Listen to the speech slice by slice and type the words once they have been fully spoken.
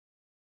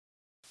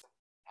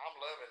I'm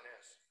loving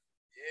this.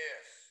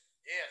 Yes,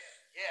 yes,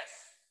 yes.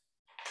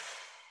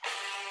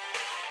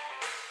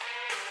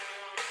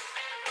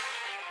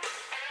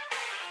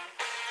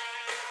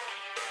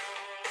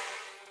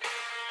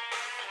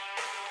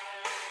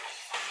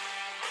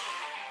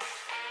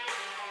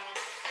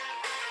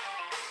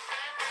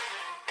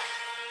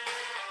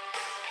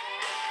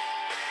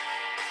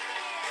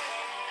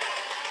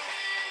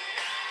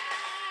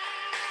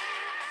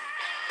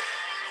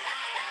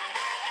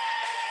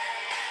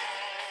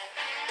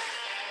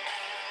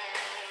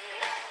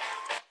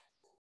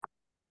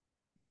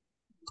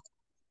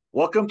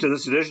 Welcome to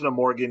this edition of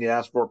Morgan You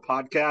Asked For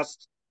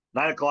podcast.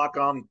 9 o'clock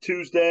on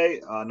Tuesday,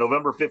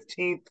 November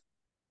 15th.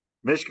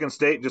 Michigan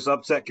State just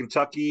upset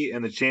Kentucky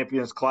in the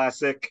Champions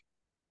Classic.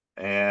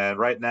 And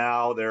right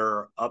now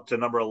they're up to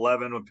number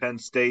 11 with Penn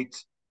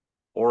State.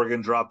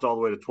 Oregon dropped all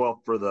the way to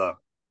 12th for the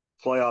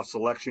playoff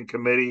selection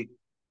committee.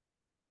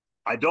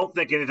 I don't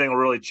think anything will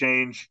really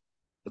change.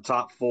 The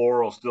top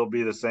four will still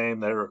be the same.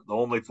 They're the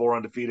only four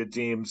undefeated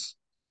teams.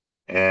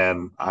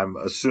 And I'm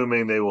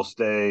assuming they will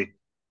stay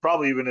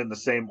probably even in the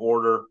same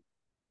order.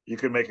 You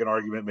could make an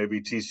argument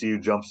maybe TCU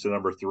jumps to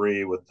number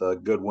 3 with a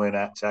good win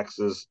at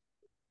Texas.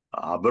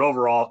 But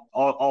overall,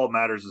 all that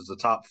matters is the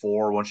top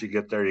four. Once you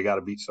get there, you got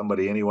to beat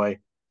somebody anyway.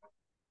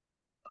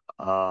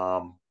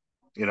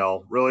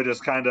 Really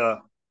just kind of,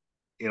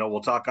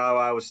 we'll talk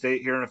Iowa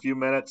State here in a few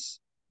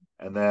minutes,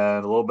 and then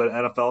a little bit of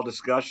NFL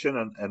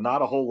discussion, and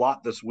not a whole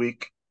lot this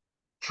week.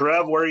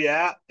 Trev, where are you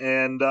at,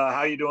 and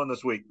how you doing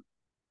this week?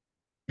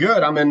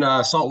 Good. I'm in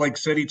Salt Lake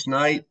City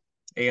tonight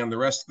and the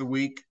rest of the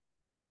week.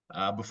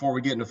 Before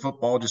we get into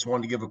football, just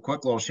wanted to give a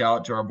quick little shout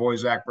out to our boy,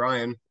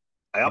 Bryan.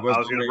 Yep, I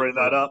was going to bring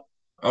that up.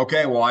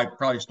 Okay, well, I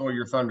probably stole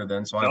your thunder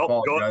then, so I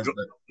apologize.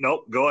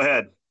 Go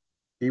ahead.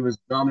 He was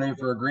nominated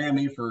for a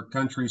Grammy for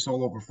country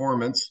solo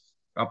performance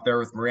up there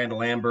with Miranda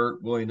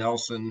Lambert, Willie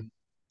Nelson,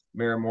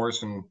 Mary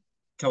Morris, and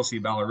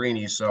Kelsey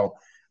Ballerini. So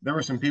there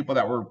were some people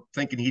that were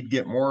thinking he'd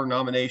get more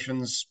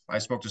nominations. I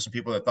spoke to some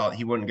people that thought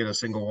he wouldn't get a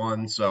single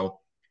one. So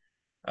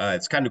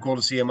it's kind of cool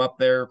to see him up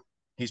there.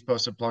 He's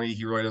posted plenty.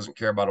 He really doesn't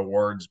care about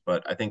awards,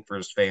 but I think for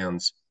his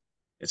fans,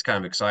 it's kind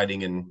of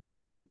exciting and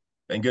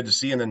good to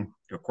see. And then,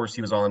 of course, he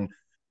was on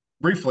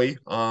briefly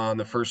on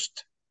the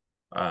first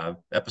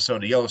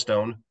episode of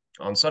Yellowstone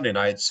on Sunday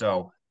night.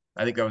 So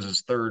I think that was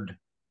his third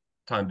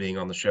time being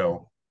on the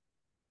show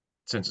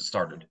since it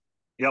started.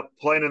 Yep,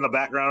 playing in the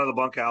background of the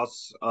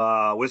bunkhouse,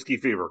 Whiskey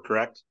Fever,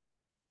 correct?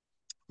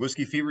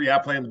 Whiskey Fever, yeah,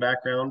 playing in the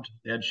background.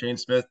 They had Shane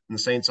Smith and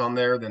the Saints on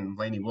there. Then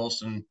Lainey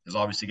Wilson is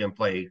obviously going to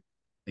play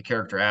the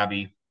character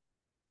Abby.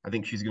 I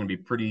think she's going to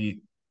be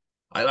pretty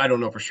 – I don't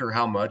know for sure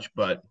how much,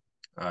 but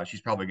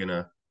she's probably going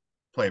to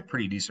play a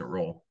pretty decent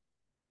role.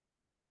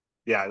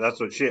 Yeah, that's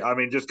what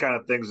just kind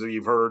of things that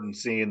you've heard and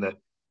seen that,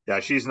 yeah,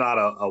 she's not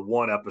a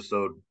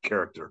one-episode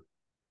character.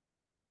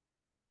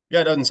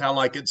 Yeah, it doesn't sound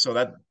like it, so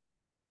that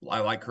I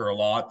like her a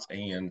lot.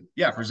 And,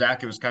 yeah, for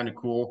Zach, it was kind of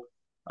cool.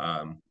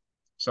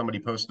 Somebody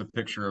posted a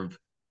picture of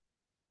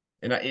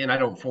and I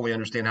don't fully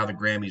understand how the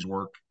Grammys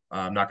work.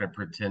 I'm not going to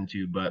pretend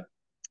to, but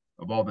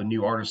of all the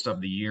new artists of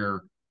the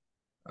year,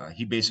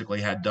 he basically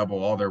had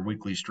double all their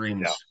weekly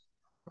streams.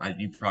 Yeah.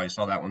 You probably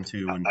saw that one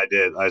too. And I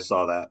did. I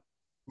saw that.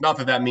 Not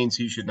that means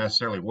he should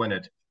necessarily win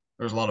it.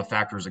 There's a lot of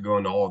factors that go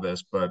into all of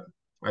this, but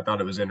I thought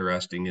it was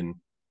interesting. And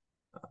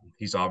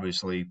he's got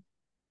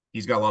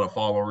a lot of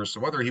followers.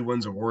 So whether he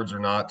wins awards or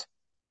not,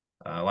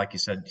 like you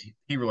said,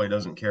 he really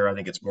doesn't care. I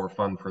think it's more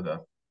fun for the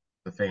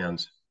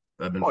fans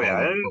that have been following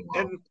him for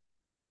a while.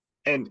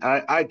 And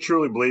I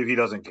truly believe he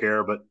doesn't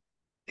care, but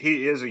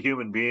he is a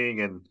human being,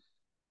 and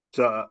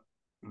to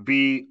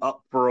be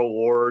up for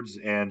awards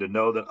and to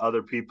know that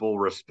other people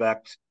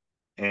respect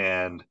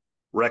and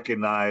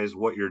recognize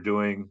what you're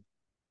doing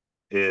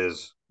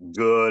is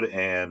good,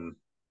 and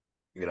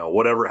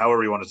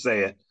however you want to say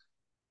it,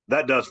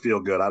 that does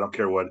feel good. I don't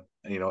care what,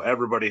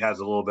 everybody has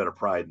a little bit of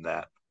pride in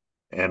that.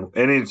 And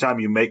anytime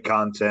you make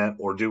content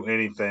or do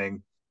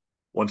anything,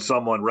 when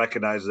someone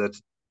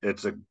recognizes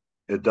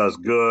it does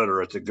good,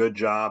 or it's a good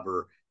job,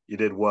 or you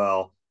did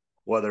well,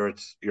 whether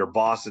it's your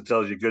boss that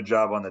tells you good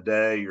job on the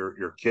day,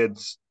 your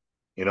kids,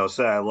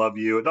 say I love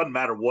you. It doesn't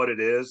matter what it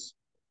is.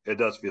 It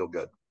does feel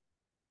good.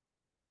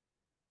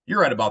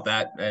 You're right about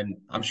that. And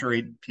I'm sure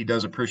he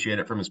does appreciate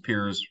it from his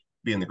peers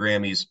being the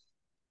Grammys.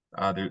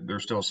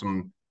 There's still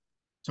some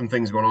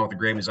things going on with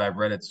the Grammys. I've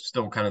read it's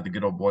still kind of the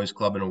good old boys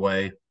club in a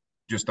way,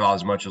 just not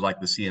as much as like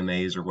the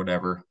CMAs or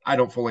whatever. I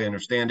don't fully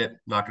understand it.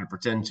 Not going to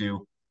pretend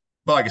to.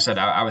 But like I said,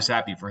 I was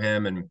happy for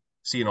him, and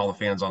seeing all the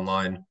fans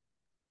online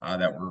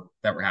that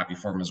were happy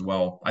for him as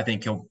well. I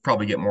think he'll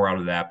probably get more out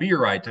of that. But you're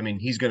right. I mean,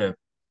 he's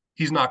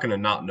not gonna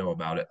not know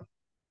about it.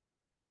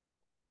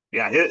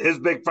 Yeah, his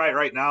big fight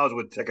right now is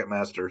with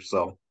Ticketmaster.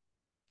 So,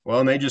 well,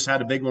 and they just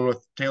had a big one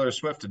with Taylor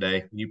Swift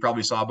today. You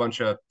probably saw a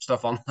bunch of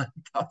stuff online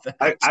about that.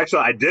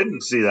 I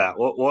didn't see that.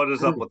 What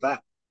is up with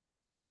that?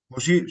 Well,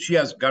 she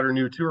has got her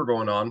new tour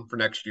going on for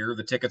next year.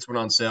 The tickets went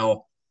on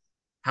sale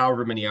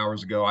however many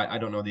hours ago. I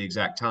don't know the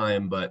exact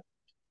time, but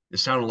it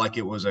sounded like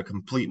it was a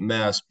complete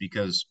mess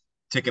because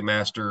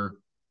Ticketmaster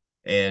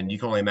And you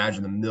can only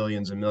imagine the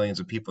millions and millions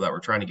of people that were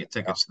trying to get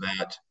tickets to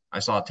that. I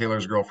saw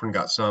Taylor's girlfriend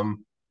got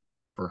some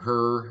for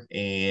her,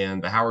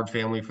 and the Howard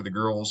family for the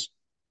girls.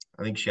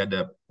 I think she had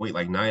to wait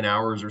like 9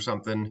 hours or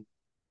something,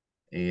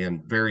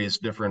 and various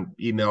different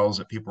emails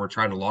that people were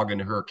trying to log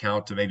into her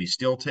account to maybe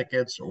steal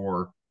tickets,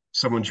 or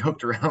someone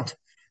joked around.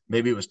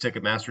 Maybe it was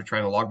Ticketmaster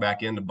trying to log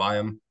back in to buy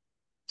them,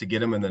 to get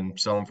them and then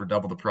sell them for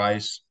double the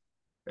price.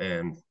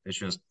 And it's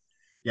just,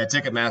 yeah,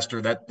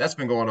 Ticketmaster, that's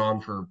been going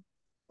on for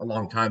a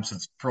long time,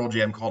 since Pearl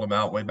Jam called them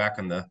out way back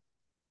in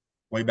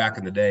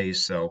the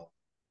days. So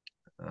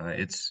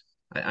it's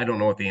I don't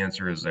know what the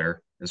answer is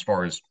there as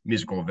far as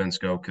musical events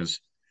go, because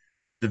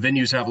the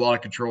venues have a lot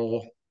of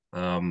control.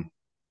 Um,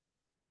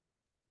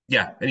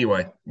 yeah.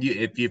 Anyway,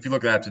 if you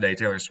look at that today,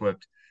 Taylor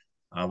Swift,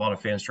 a lot of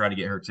fans tried to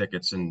get her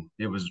tickets, and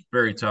it was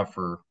very tough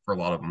for a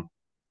lot of them.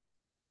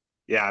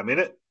 Yeah, I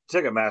mean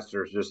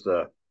Ticketmaster is just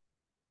a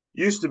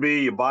used to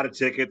be you bought a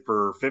ticket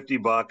for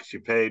 $50, you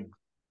paid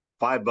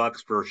 $5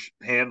 for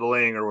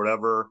handling or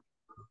whatever,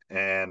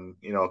 and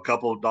a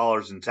couple of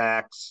dollars in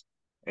tax.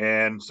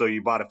 And so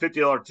you bought a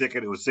 $50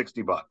 ticket, it was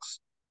 $60.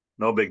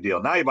 No big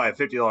deal. Now you buy a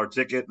 $50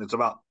 ticket and it's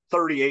about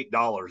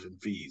 $38 in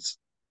fees.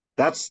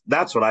 That's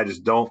what I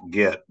just don't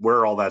get,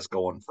 where all that's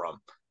going from.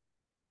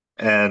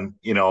 And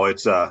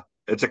it's a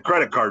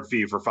credit card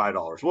fee for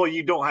 $5. Well,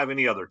 you don't have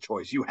any other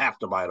choice. You have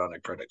to buy it on a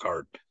credit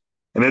card.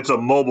 And it's a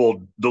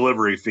mobile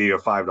delivery fee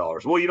of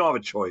 $5. Well, you don't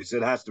have a choice.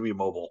 It has to be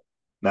mobile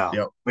now.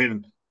 Yep. I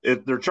mean,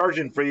 they're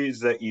charging fees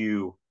that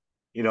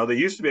they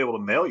used to be able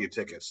to mail you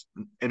tickets.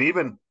 And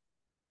even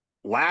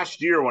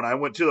last year when I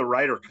went to the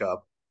Ryder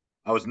Cup,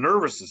 I was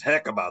nervous as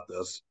heck about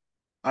this.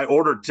 I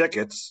ordered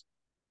tickets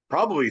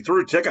probably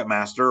through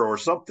Ticketmaster or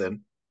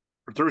something,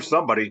 or through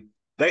somebody.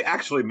 They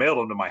actually mailed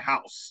them to my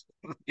house.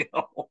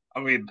 I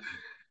mean,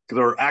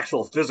 they're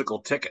actual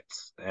physical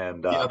tickets.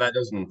 And Yeah, that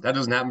doesn't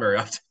happen very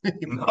often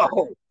anymore.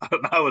 no,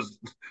 I was,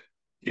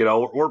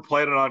 we're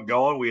planning on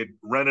going. We had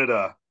rented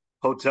a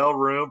hotel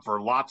room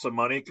for lots of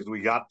money because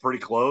we got pretty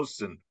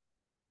close. And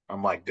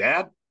I'm like,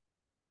 Dad,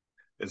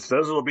 it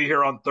says it'll be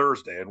here on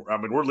Thursday. And I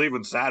mean, we're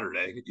leaving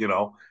Saturday,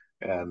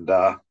 and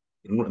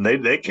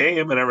they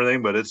came and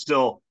everything, but it's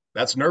still,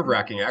 That's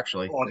nerve-wracking,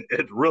 actually,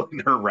 it's really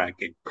nerve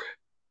wracking.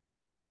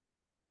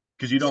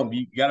 because you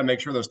got to make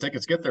sure those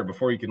tickets get there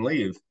before you can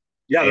leave.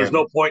 Yeah, there's And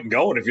no point in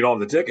going if you don't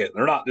have the ticket.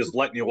 They're not just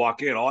letting you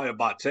walk in. Oh, I have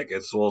bought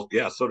tickets. Well,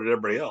 yeah, so did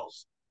everybody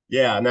else.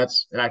 yeah, and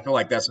I feel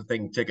like that's the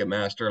thing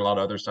Ticketmaster, a lot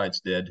of other sites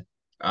did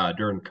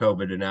during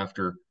COVID and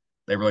after.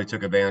 They really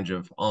took advantage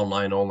of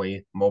online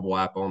only, mobile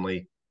app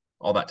only,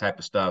 all that type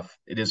of stuff.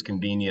 It is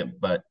convenient,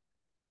 but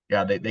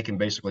yeah, they can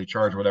basically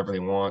charge whatever they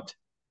want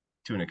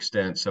to an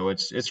extent. So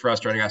it's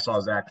frustrating. I saw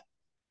Zach,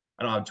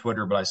 I don't have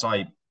Twitter, but I saw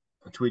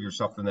a tweet or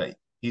something that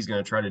he's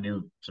going to try to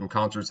do some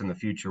concerts in the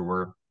future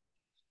where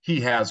he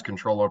has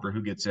control over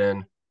who gets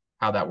in.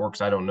 How that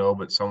works, I don't know.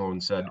 But someone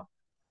said,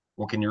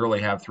 well, can you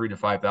really have 3 to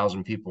 5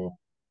 thousand people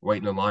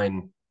waiting in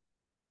line,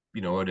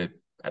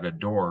 at a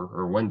door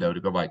or window to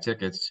go buy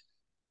tickets?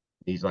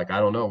 He's like, I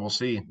don't know. We'll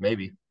see.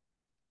 Maybe.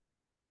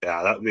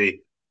 Yeah, that'd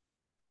be,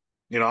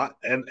 and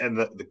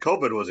the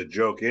COVID was a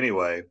joke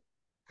anyway,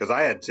 because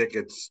I had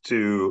tickets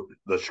to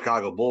the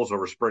Chicago Bulls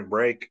over spring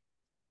break,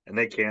 and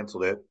they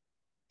canceled it,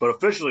 but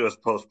officially it was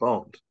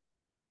postponed.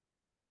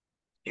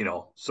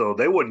 So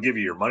they wouldn't give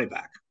you your money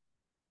back,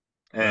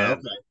 and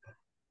Okay.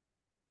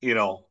 you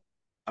know,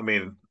 I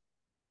mean,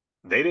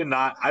 they did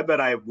not. I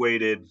bet I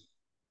waited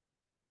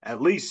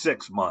at least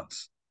 6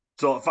 months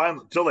till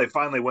they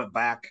finally went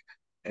back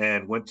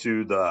and went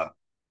to the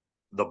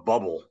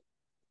bubble,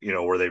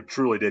 where they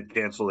truly did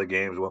cancel the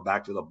games, went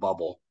back to the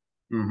bubble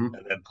Mm-hmm.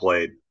 and then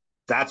played.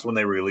 That's when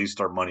they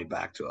released our money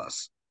back to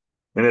us.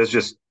 And it's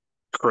just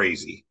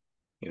crazy.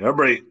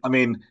 Everybody, I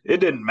mean, it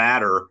didn't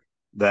matter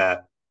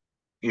that,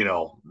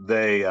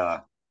 they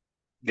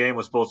game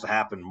was supposed to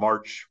happen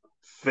March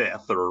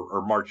 5th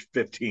or March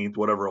 15th,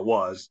 whatever it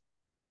was,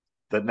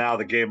 that now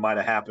the game might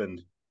have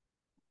happened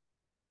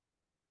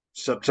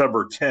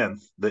September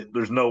 10th. That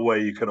there's no way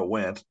you could have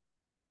went,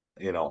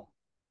 you know.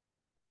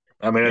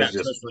 I mean, Yeah, it's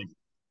just especially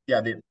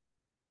yeah,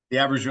 the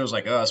average Joe's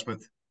like us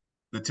with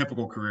the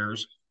typical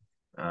careers.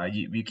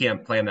 You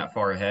can't plan that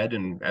far ahead,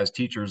 and as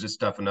teachers, it's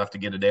tough enough to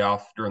get a day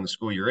off during the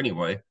school year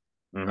anyway.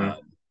 mm-hmm.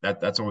 Uh,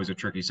 that's always a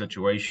tricky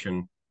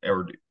situation,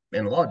 or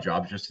in a lot of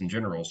jobs just in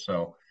general.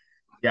 So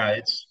yeah,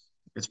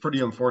 it's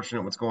pretty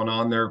unfortunate what's going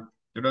on there.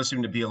 There does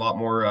seem to be a lot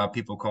more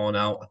people calling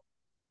out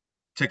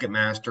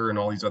Ticketmaster and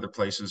all these other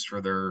places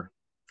for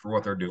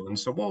what they're doing.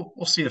 So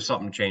we'll see if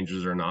something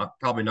changes or not.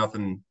 Probably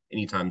nothing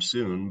anytime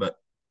soon, but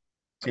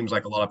seems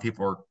like a lot of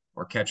people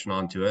are catching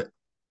on to it.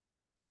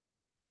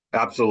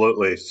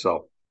 Absolutely.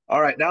 So,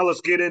 all right, now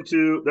let's get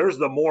into there's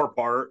the more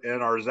part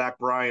in our Zach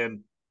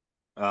Bryan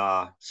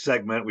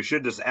segment. We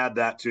should just add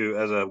that to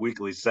as a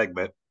weekly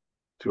segment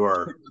to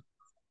our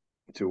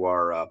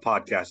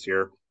podcast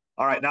here.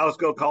 All right, now let's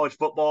go college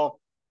football.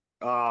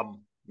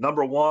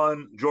 Number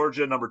one,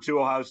 Georgia. Number two,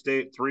 Ohio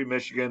State. Three,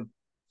 Michigan.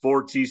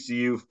 Four,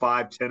 TCU.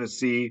 Five,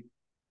 Tennessee.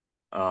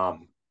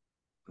 Um,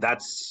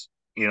 that's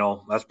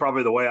that's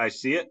probably the way I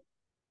see it.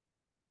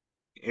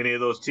 any of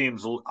those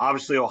teams.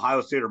 Obviously,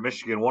 Ohio State or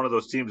Michigan, one of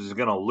those teams is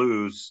going to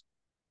lose,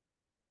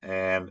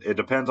 and it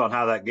depends on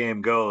how that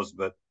game goes.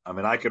 But I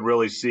mean, I could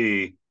really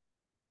see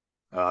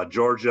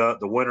Georgia,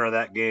 the winner of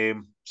that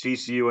game,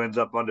 TCU ends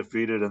up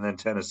undefeated, and then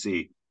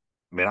Tennessee.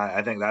 I mean,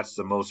 I think that's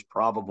the most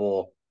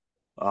probable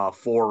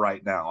four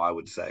right now, I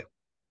would say.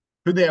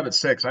 Who'd they have at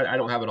 6? I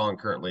don't have it on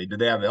currently. Did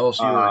they have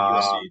LSU or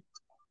Uh, USC?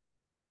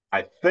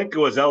 I think it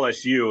was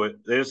LSU. It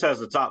just has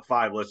the top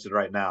 5 listed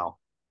right now.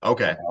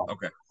 Okay.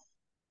 Okay.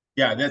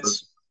 Yeah,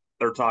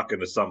 they're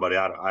talking to somebody.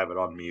 I have it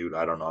on mute.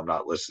 I don't know. I'm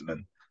not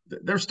listening.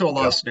 there's still a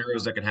lot of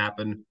scenarios that could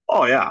happen.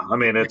 Oh yeah, I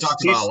mean We it's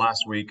talked about it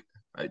last week.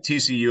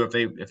 TCU,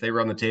 if they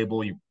run the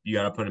table, you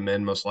got to put them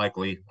in most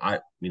likely. I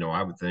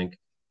would think.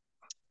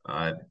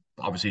 Uh,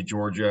 Obviously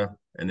Georgia,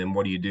 and then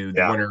what do you do? The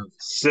yeah. winner,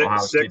 Ohio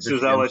State, Six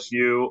is Michigan.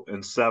 LSU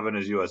and 7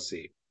 is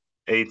USC.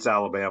 8's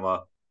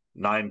Alabama,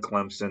 9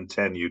 Clemson,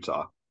 10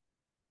 Utah.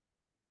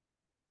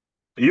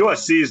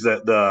 USC is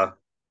the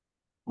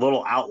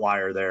little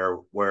outlier there,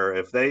 where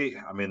if I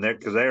mean,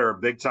 because they are a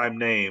big time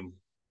name,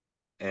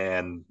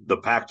 and the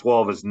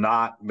Pac-12 has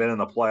not been in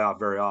the playoff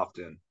very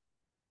often.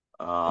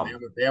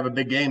 They have a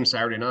big game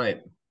Saturday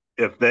night.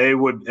 If they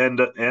would end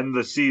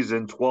the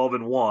season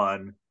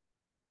 12-1,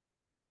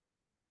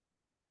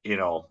 you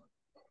know,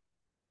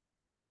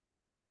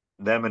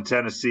 them in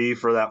Tennessee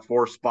for that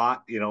 4th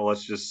spot,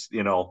 let's just, say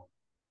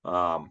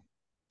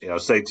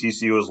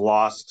TCU is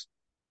lost.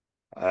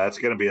 It's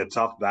going to be a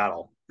tough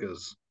battle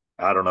because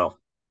I don't know.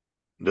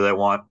 Do they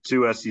want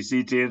 2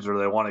 SEC teams or do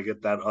they want to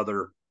get that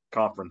other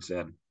conference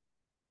in?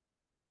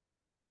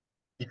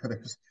 Yeah,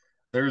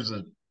 there's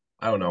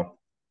I don't know,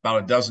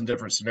 about a dozen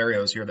different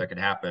scenarios here that could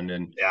happen.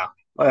 And yeah,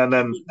 and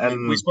then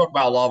we spoke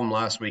about a lot of them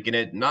last week,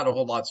 and not a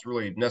whole lot's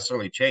really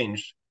necessarily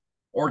changed.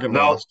 Oregon no,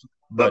 lost,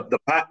 but the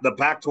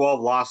Pac-12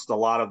 lost a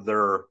lot of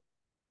their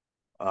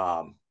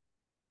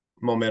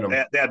momentum.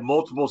 They had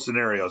multiple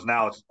scenarios.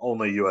 Now it's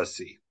only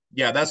USC.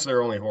 Yeah, that's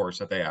their only horse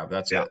that they have.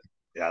 That's yeah. it.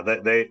 Yeah,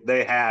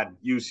 they had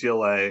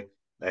UCLA,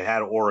 they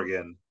had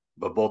Oregon,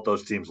 but both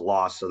those teams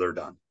lost, so they're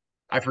done.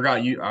 I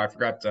forgot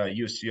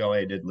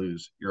UCLA did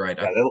lose. You're right.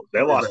 Yeah,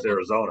 they lost to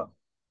Arizona.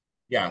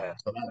 Yeah,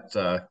 so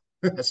that's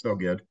that's no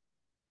good.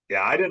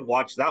 Yeah, I didn't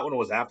watch that one.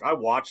 Was after I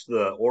watched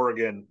the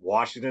Oregon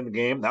Washington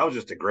game. That was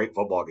just a great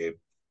football game.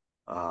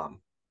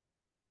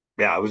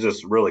 Yeah, it was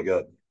just really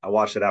good. I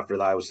watched it after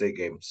the Iowa State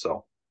game.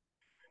 So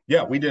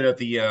yeah, we did at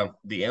the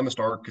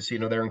Amistar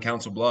Casino there in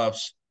Council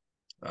Bluffs.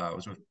 It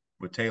was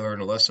with Taylor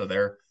and Alyssa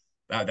there.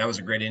 That was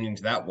a great ending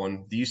to that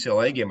one. The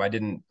UCLA game, I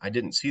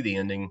didn't see the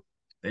ending.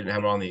 They didn't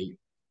have it on the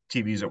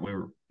TVs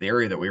the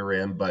area that we were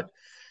in, but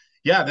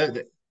yeah,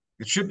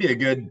 it should be a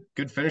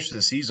good finish to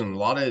the season.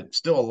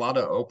 Still a lot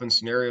of open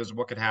scenarios of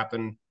what could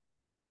happen.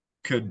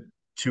 Could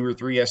 2 or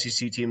 3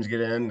 SEC teams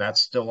get in?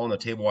 That's still on the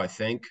table, I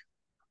think.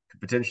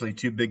 Could potentially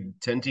 2 Big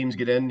Ten teams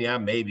get in? Yeah,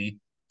 maybe.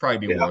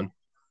 Probably be yeah, one.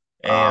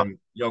 And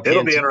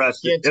it'll be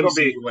interesting. Can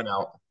TCU win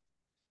out?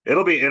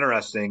 It'll be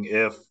interesting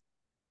if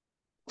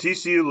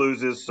TCU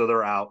loses, so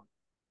they're out.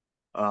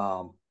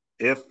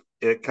 If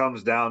it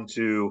comes down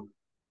to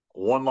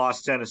 1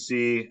 loss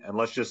Tennessee, and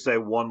let's just say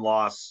 1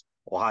 loss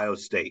Ohio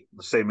State,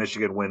 let's say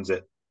Michigan wins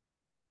it,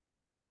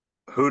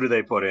 who do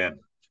they put in?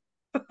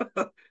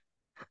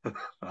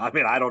 I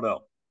mean, I don't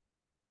know.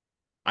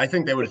 I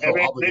think they would feel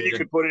obligated. Then you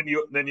could put in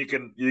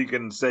you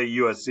can say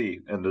USC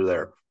into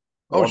there.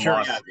 Oh,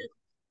 sure, yeah.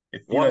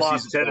 If 1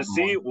 loss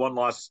Tennessee, 1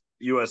 loss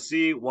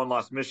USC, 1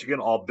 loss Michigan,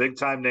 all big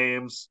time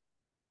names.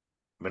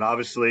 I mean,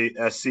 obviously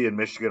SC and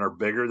Michigan are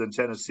bigger than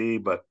Tennessee,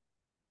 but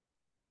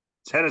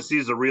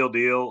Tennessee's a real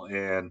deal,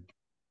 and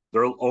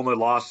their only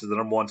loss is the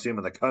number 1 team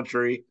in the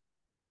country.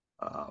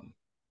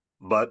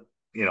 But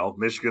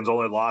Michigan's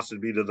only loss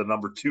would be to the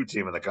number 2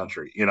 team in the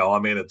country. I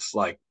mean, it's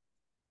like,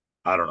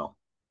 I don't know.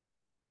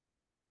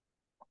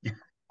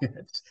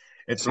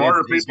 It's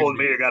smarter people than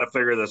me got to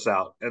figure this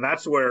out, and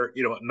that's where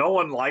no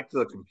one liked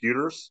the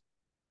computers,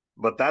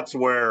 but that's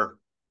where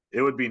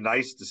it would be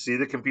nice to see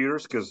the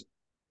computers, because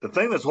the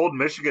thing that's holding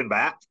Michigan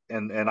back,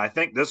 and I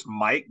think this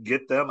might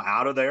get them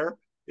out of there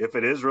if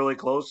it is really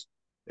close,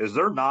 is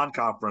their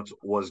non-conference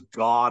was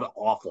god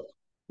awful,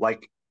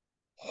 like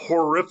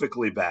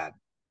horrifically bad.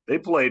 They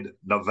played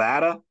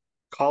Nevada,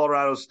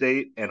 Colorado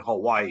State, and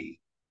Hawaii,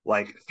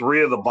 like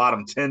 3 of the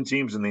bottom 10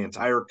 teams in the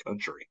entire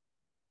country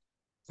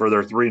for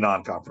their 3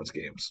 non-conference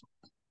games.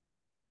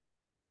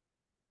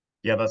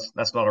 Yeah,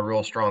 that's not a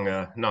real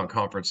strong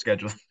non-conference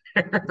schedule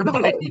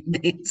by any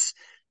means.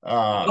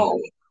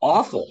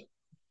 Awful.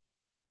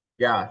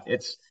 Yeah,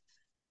 it's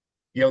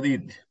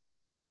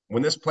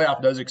when this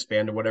playoff does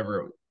expand to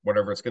whatever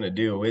it's going to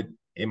do,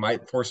 it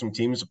might force some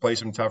teams to play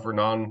some tougher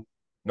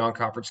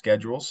non-conference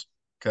schedules,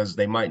 because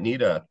they might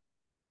need a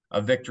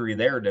victory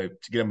there to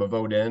get them a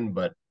vote in.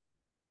 But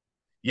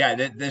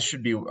yeah, this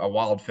should be a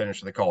wild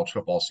finish of the college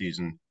football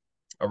season,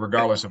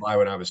 regardless of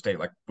Iowa and Iowa State.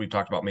 Like we've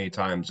talked about many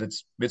times,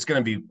 it's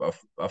going to be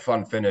a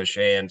fun finish,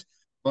 and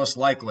most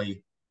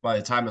likely by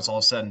the time it's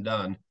all said and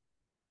done,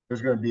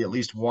 there's going to be at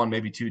least 1,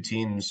 maybe 2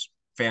 teams,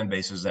 fan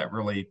bases that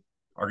really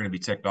are going to be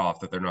ticked off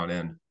that they're not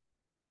in.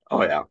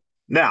 Oh yeah,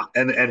 Now,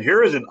 and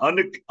here is an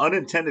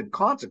unintended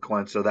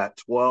consequence of that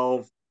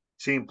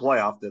 12-team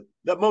playoff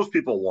that most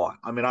people want.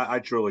 I mean, I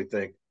truly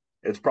think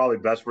it's probably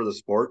best for the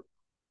sport.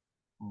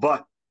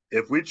 But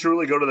if we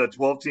truly go to the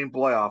 12-team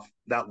playoff,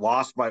 that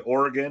loss by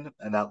Oregon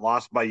and that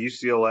loss by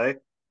UCLA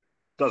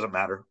doesn't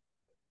matter.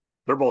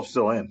 They're both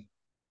still in.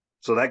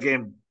 So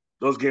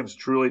those games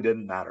truly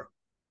didn't matter.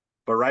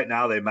 But right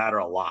now they matter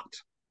a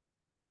lot.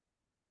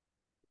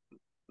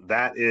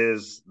 That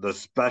is the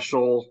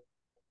special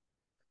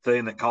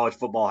thing that college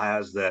football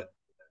has that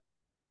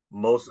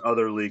most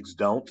other leagues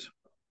don't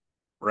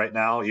right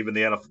now. Even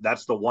the NFL,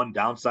 that's the one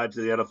downside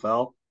to the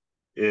NFL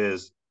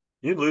is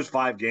you lose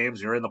 5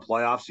 games, you're in the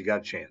playoffs, you got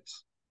a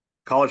chance.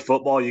 College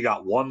football, you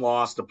got one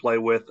loss to play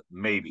with,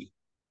 maybe.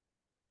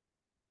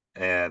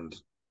 And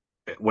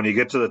when you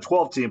get to the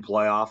 12-team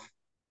playoff,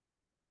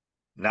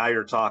 now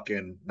you're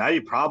talking. Now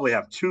you probably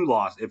have 2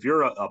 losses. If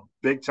you're a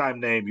big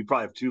time name, you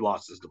probably have 2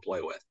 losses to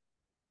play with.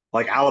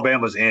 Like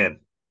Alabama's in,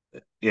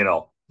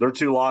 they're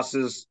 2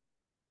 losses.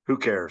 Who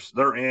cares?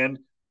 They're in,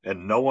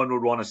 and no one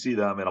would want to see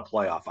them in a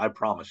playoff. I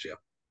promise you.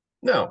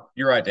 No,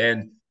 you're right.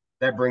 And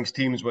that brings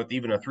teams with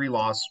even a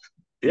 3-loss.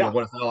 Yeah.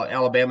 What if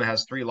Alabama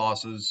has 3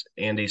 losses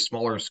and a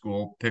smaller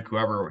school pick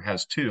whoever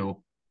has 2?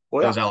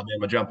 Well, Does yeah.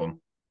 Alabama jump them?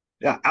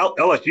 Yeah.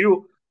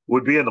 LSU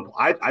would be in the.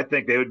 I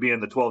think they would be in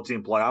the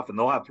 12-team playoff, and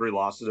they'll have 3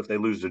 losses if they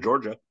lose to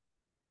Georgia.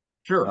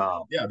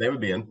 Sure. Yeah, they would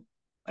be in.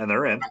 And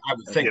they're in. I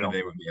would think that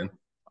they would be in.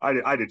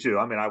 I do too.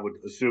 I mean, I would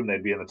assume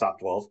they'd be in the top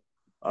 12.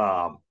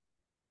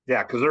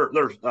 Yeah, because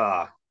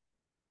they're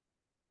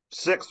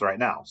sixth right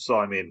now. So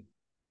I mean,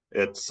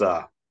 it's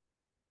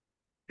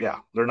yeah,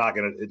 they're not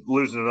going to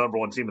lose to the number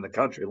 1 team in the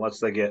country unless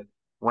they get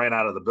ran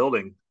out of the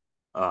building.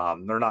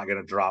 They're not going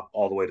to drop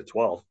all the way to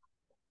 12.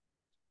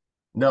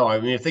 No, I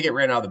mean, if they get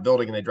ran out of the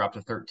building and they drop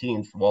to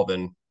 13th, well,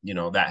 then,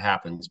 that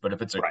happens. But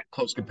if it's a Right.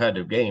 close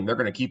competitive game, they're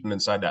going to keep them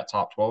inside that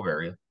top 12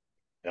 area.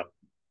 Yep.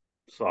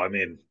 So, I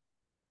mean,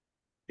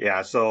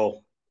 yeah,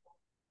 so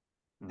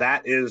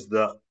that is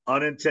the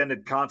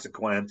unintended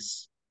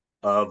consequence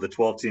of the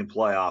 12-team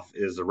playoff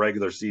is the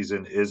regular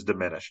season is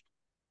diminished.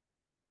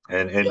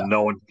 And Yeah.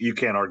 no one, you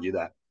can't argue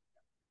that.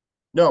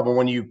 No, but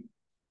when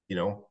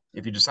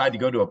if you decide to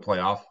go to a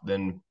playoff,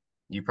 then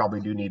you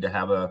probably do need to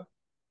have a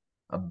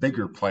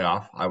bigger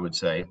playoff, I would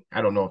say.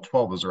 I don't know if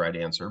 12 is the right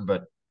answer,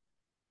 but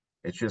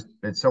it's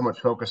so much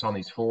focus on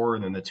these 4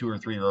 and then the 2 or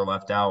 3 that are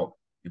left out.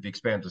 If you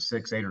expand to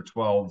 6, 8, or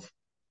 12,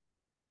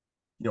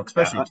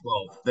 especially Yeah.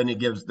 12,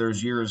 then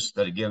there's years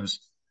that it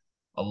gives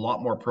a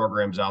lot more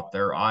programs out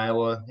there,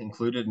 Iowa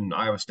included, and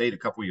Iowa State a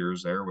couple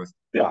years there with.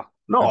 Yeah.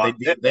 No,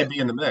 they'd be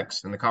in the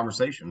mix in the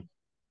conversation.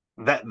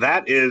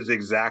 that is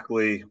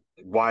exactly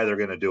why they're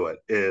going to do it.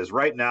 Is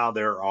right now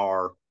there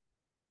are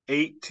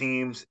 8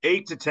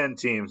 to 10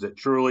 teams that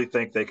truly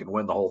think they can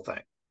win the whole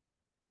thing.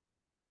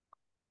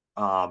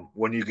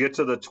 When you get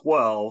to the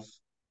 12,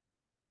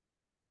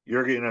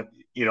 you're going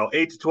to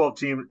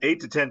 8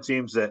 to 10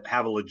 teams that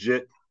have a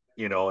legit,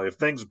 if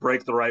things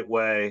break the right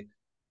way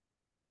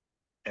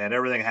and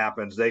everything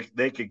happens,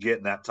 they could get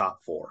in that top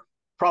 4.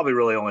 Probably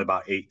really only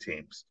about 8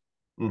 teams.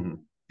 Mm-hmm.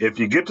 If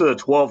you get to the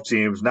 12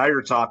 teams, now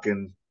you're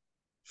talking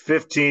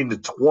 15 to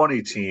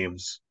 20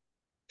 teams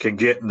can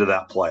get into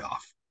that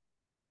playoff.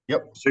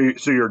 Yep.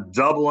 So you're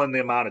doubling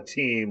the amount of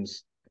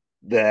teams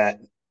that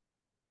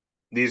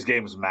these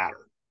games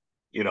matter.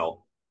 you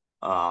know.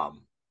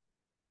 Um,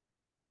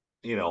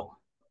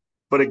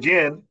 but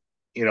again,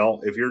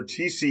 if you're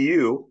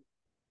TCU,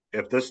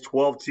 if this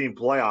 12-team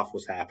playoff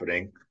was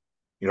happening,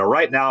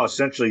 right now,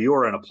 essentially you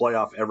are in a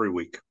playoff every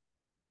week.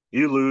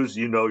 You lose,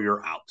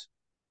 you're out.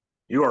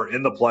 You are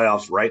in the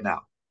playoffs right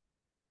now.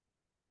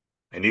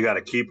 And you got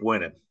to keep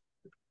winning.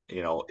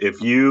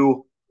 If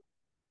you,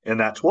 in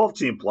that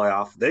 12-team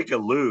playoff, they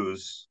could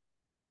lose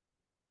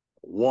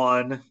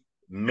 1,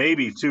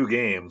 maybe 2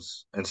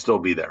 games and still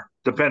be there,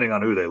 depending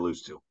on who they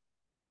lose to.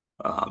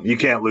 You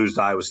can't lose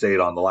to Iowa State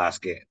on the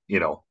last game,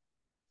 No.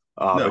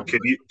 But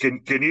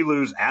can you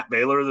lose at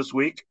Baylor this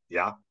week?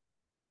 Yeah,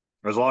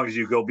 as long as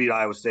you go beat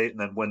Iowa State and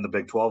then win the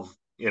Big 12,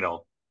 Yeah,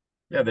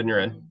 then you're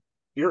in.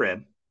 You're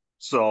in.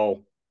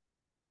 So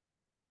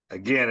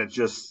again, it's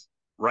just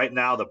right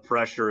now the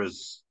pressure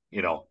is,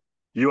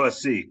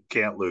 USC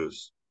can't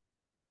lose.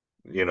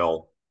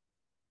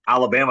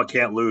 Alabama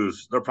can't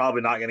lose. They're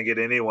probably not going to get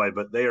anyway,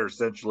 but they are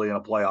essentially in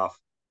a playoff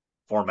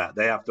format.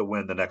 They have to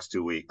win the next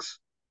 2 weeks.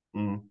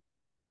 Mm.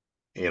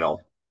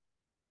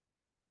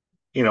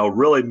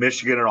 Really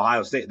Michigan and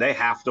Ohio State, they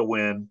have to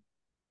win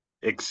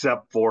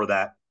except for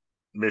that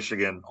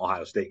Michigan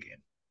Ohio State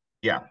game.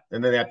 Yeah,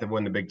 and then they have to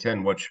win the Big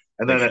Ten, which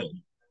and then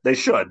they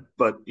should.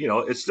 But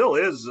it still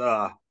is.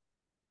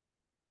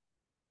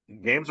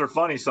 Games are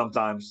funny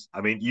sometimes.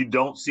 I mean, you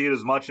don't see it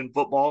as much in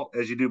football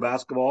as you do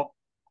basketball,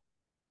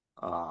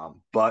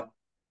 but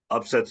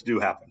upsets do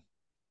happen.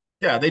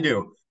 Yeah, they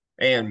do.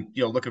 And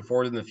looking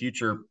forward in the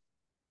future,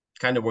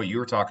 kind of what you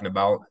were talking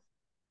about,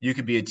 you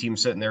could be a team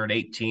sitting there at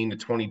 18 to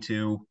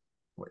 22,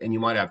 and you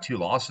might have 2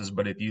 losses.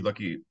 But if you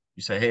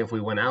say, hey, if we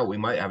went out, we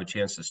might have a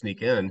chance to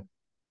sneak in.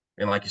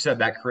 And like you said,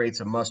 that creates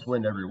a must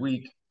win every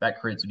week. That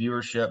creates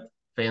viewership,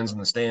 fans in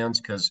the stands,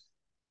 because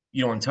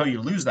until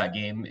you lose that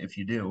game, if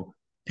you do,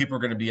 people are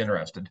going to be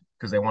interested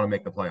because they want to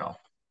make the playoff.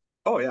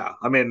 Oh yeah,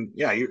 I mean,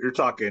 yeah, you're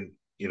talking.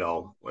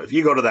 If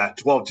you go to that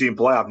 12-team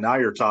playoff, now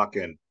you're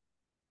talking.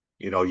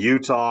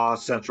 Utah,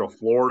 Central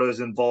Florida is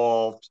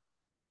involved.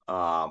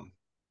 Um,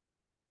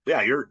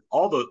 yeah, you're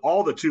all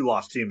the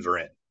two-loss teams are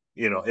in.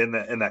 In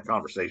that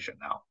conversation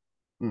now,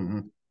 Mm-hmm.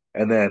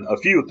 and then a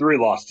few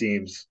three-loss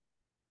teams,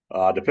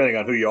 depending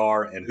on who you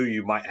are and who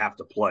you might have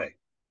to play.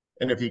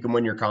 And if you can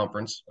win your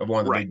conference of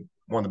Right,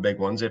 one of the big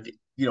ones, if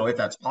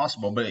that's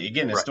possible. But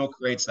again, it right, still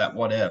creates that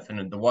what if,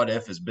 and the what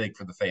if is big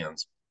for the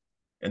fans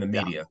and the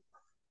yeah. media.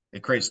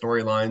 It creates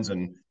storylines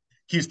and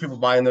keeps people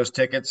buying those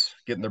tickets,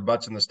 getting their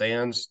butts in the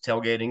stands,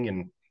 tailgating,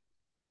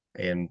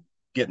 and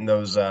getting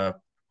those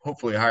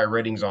hopefully higher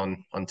ratings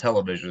on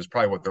television is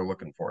probably what they're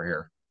looking for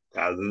here.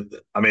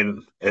 I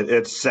mean,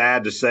 it's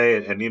sad to say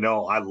it, and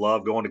I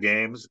love going to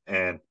games,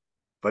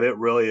 but it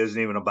really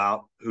isn't even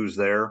about who's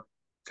there.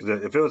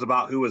 Because if it was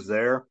about who was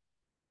there,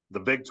 the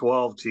Big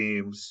 12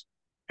 teams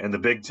and the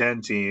Big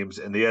 10 teams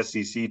and the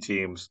SEC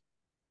teams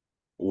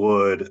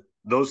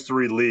those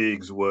three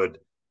leagues would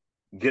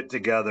get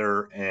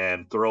together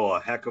and throw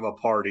a heck of a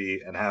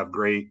party and have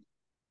great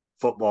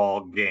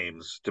football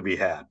games to be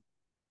had.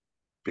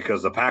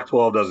 Because the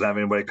Pac-12 doesn't have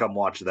anybody come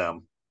watch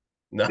them.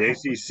 No, The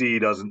ACC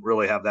doesn't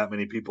really have that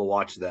many people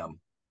watch them.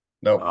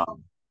 no,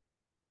 Um,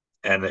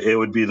 and it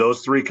would be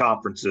those three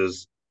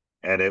conferences,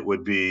 and it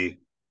would be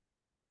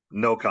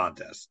no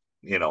contest.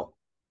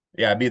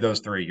 yeah, it'd be those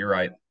three. You're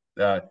right.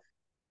 Uh,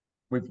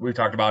 we've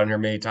talked about it in here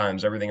many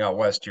times. Everything out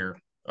west here,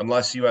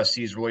 unless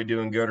USC is really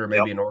doing good, or Yep.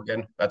 maybe in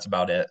Oregon, that's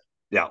about it.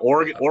 Yeah,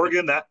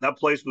 Oregon, that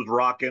place was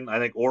rocking. I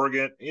think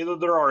Oregon,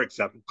 there are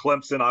exceptions.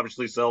 Clemson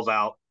obviously sells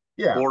out.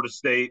 Yeah, Florida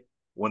State,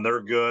 when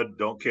they're good,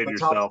 don't kid but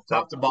top yourself.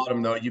 top to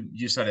bottom though,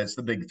 you said it's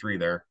the big three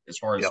there as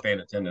far as Yep. fan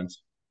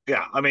attendance.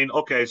 Yeah, I mean,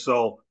 okay,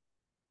 so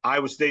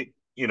Iowa State,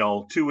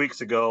 2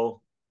 weeks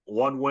ago,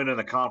 one win in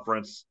the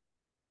conference.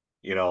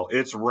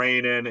 It's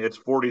raining, it's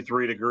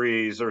 43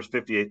 degrees, there's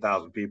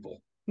 58,000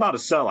 people. Not a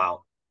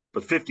sellout,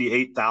 but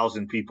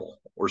 58,000 people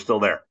were still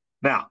there.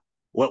 Now,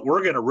 what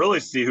we're going to really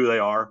see who they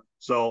are.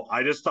 So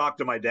I just talked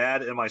to my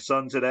dad and my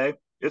son today.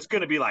 It's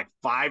going to be like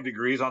 5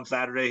 degrees on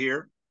Saturday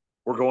here.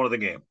 We're going to the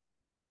game.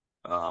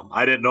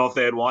 I didn't know if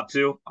they'd want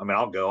to. I mean,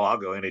 I'll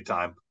go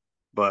anytime.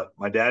 But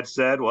my dad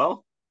said,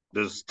 well,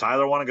 does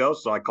Tyler want to go?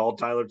 So I called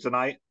Tyler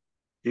tonight.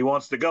 He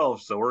wants to go.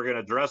 So we're going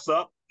to dress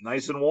up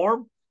nice and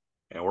warm,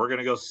 and we're going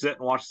to go sit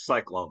and watch the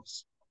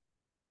Cyclones.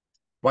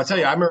 Well, I tell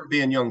you, I So, remember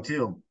being young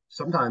too.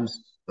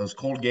 Sometimes those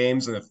cold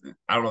games, and if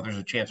I don't know if there's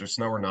a chance of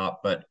snow or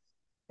not, but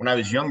when I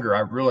was younger, I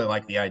really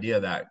liked the idea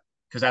of that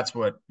because that's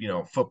what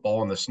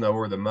football in the snow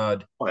or the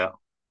mud. oh, yeah.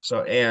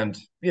 So, and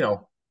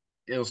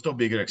it'll still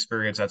be a good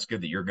experience. That's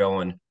good that you're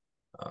going.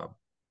 Uh,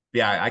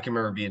 yeah, I can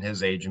remember being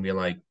his age and being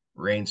like,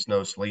 rain,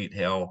 snow, sleet,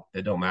 hail,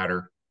 it don't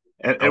matter.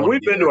 I And want to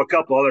we've be been to there. a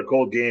couple other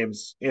cold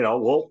games.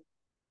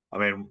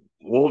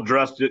 We'll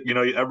dress it.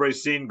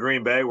 Everybody's seen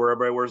Green Bay where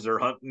everybody wears their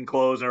hunting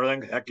clothes and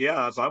everything. Heck yeah,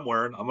 that's what I'm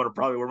wearing. I'm going to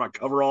probably wear my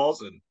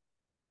coveralls and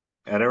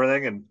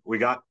everything. And we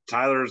got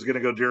Tyler's going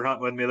to go deer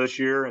hunting with me this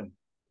year. And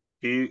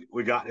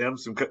we got him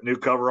some new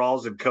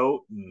coveralls and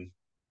coat and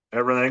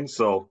everything.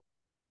 So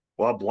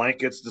we'll have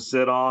blankets to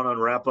sit on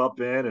and wrap up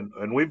in.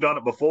 And we've done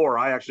it before.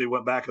 I actually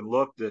went back and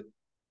looked at,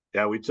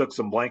 yeah, we took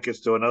some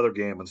blankets to another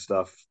game and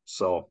stuff.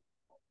 So,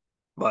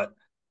 but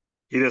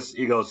he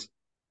goes,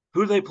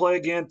 who do they play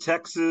again?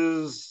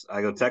 Texas.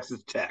 I go,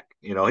 Texas Tech.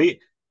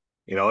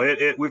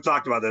 We've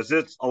talked about this.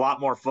 It's a lot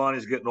more fun.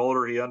 He's getting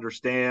older. He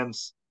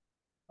understands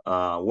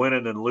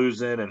winning and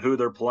losing and who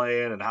they're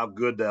playing and how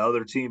good the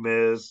other team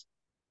is.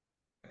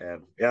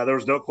 And yeah, there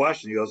was no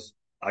question.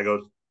 I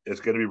go,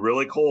 it's going to be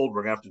really cold.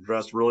 We're going to have to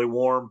dress really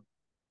warm.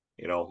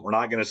 We're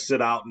not going to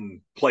sit out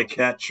and play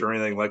catch or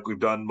anything like we've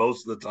done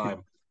most of the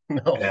time.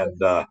 No, And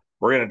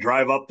we're going to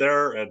drive up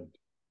there and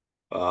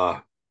uh,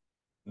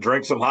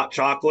 drink some hot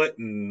chocolate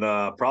and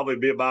probably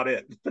be about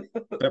it.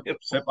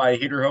 sit by a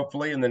heater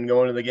hopefully, and then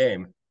go into the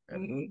game.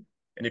 Mm-hmm.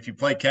 And if you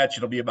play catch,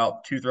 it'll be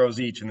about two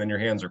throws each, and then your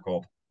hands are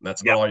cold.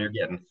 That's about Yep. all you're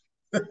getting.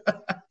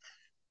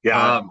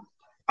 Yeah. Um,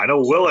 I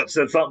know so Willett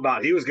said something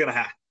about he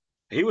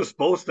was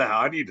supposed to have,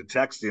 I need to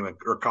text him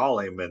or call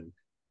him, and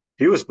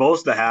he was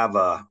supposed to have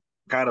a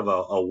kind of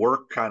a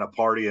work kind of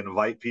party and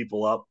invite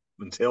people up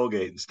and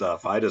tailgate and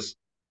stuff. I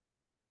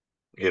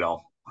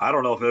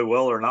don't know if it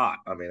will or not.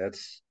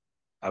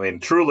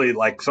 Truly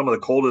like some of the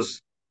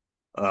coldest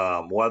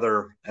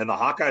weather, and the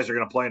Hawkeyes are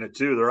going to play in it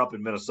too. They're up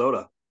in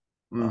Minnesota.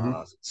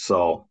 mm-hmm.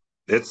 So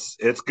it's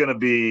going to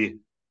be,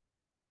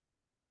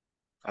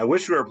 I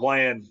wish we were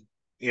playing,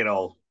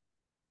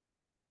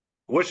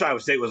 wish Iowa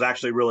State was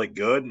actually really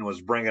good and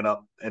was bringing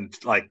up and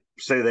like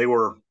say they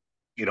were,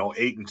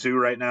 8-2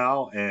 right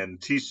now, and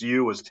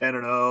TCU was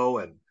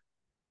 10-0,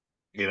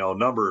 and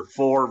number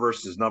 4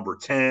 versus number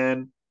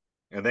 10,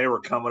 and they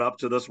were coming up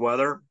to this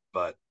weather,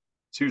 but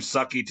two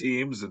sucky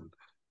teams, and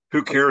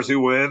who cares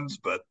who wins?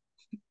 But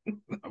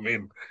I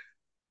mean,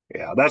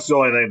 Yeah, that's the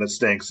only thing that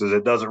stinks is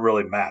it doesn't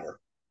really matter.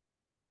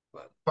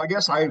 But I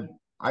guess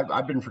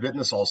I've been forgetting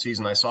this all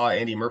season. I saw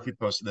Andy Murphy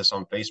posted this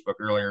on Facebook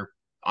earlier.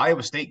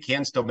 Iowa State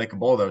can still make a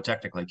bowl though,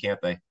 technically,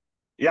 can't they?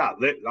 yeah,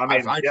 I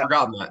mean, I'd yeah,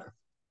 forgotten that.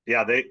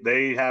 yeah,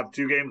 they have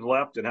 2 games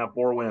left and have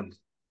 4 wins,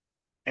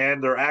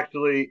 and there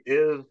actually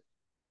is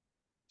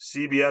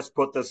CBS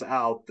put this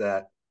out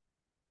that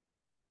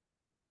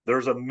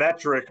there's a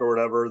metric or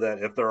whatever that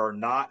if there are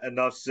not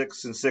enough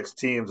 6-6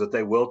 teams that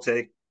they will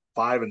take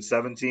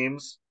 5-7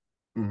 teams,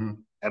 Mm-hmm.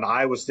 and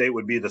Iowa State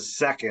would be the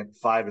second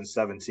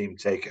 5-7 team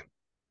taken.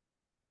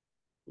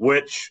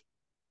 Which,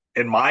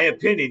 in my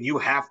opinion, you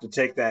have to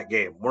take that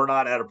game. We're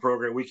not at a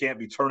program; we can't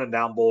be turning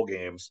down bowl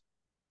games,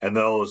 and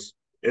those.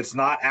 It's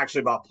not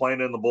actually about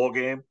playing in the bowl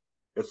game.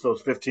 It's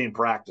those 15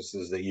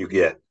 practices that you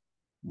get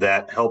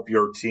that help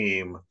your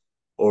team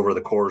over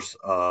the course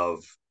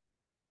of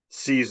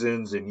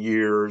seasons and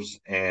years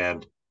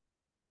and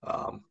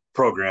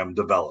program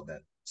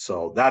development.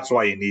 So that's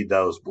why you need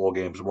those bowl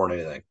games more than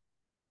anything.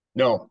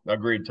 No,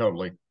 agreed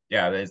totally.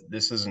 Yeah,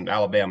 this isn't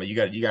Alabama. You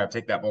got to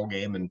take that bowl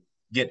game and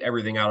get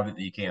everything out of it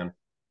that you can.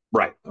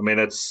 Right. I mean,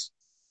 it's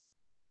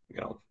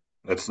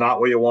not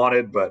what you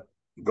wanted, but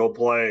go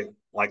play.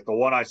 Like the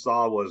one I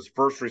saw was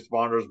First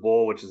Responders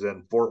Bowl, which is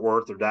in Fort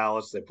Worth or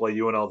Dallas. They play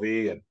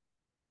UNLV, and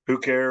who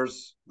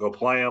cares? Go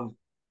play them.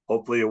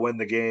 Hopefully, you win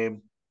the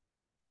game.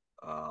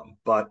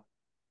 But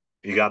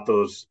you got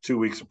those 2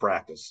 weeks of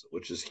practice,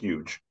 which is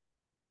huge.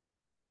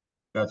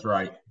 That's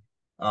right.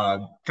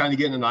 Kind of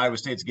getting in Iowa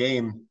State's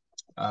game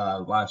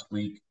last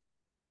week.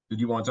 Did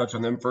you want to touch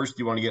on them first?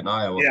 Do you want to get in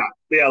Iowa? Yeah,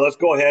 yeah. Let's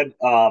go ahead.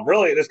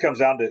 Really, this comes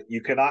down to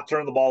you cannot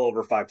turn the ball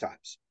over 5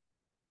 times.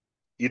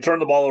 You turn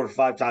the ball over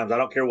 5 times. I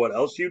don't care what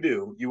else you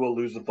do, you will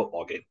lose the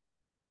football game.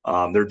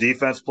 Their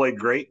defense played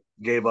great,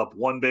 gave up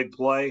one big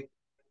play,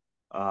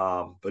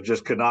 but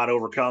just could not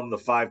overcome the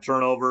 5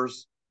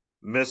 turnovers.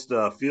 Missed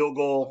a field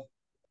goal.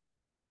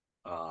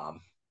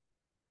 Um,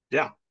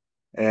 yeah,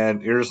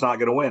 and you're just not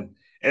going to win.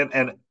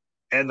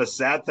 And the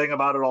sad thing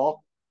about it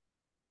all,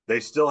 they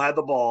still had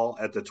the ball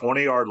at the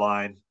 20-yard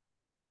line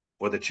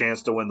with a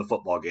chance to win the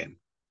football game.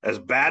 As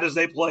bad as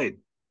they played,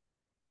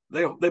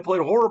 they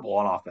played horrible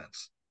on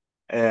offense,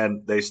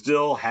 and they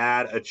still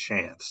had a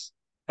chance.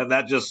 And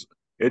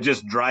it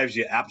just drives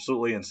you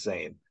absolutely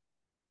insane.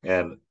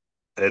 And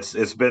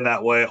it's been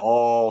that way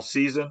all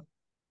season.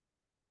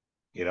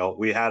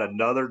 We had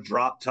another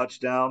drop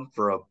touchdown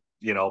for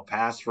a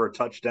pass for a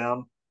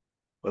touchdown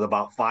with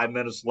about 5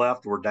 minutes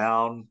left. We're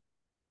down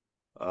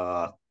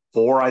 4,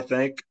 I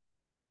think,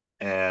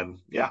 and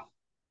yeah,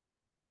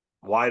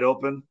 wide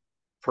open,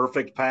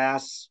 perfect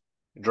pass,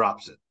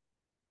 drops it.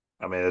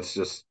 I mean, it's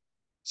just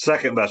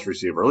second best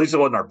receiver. At least it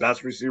wasn't our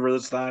best receiver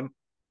this time.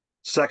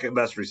 Second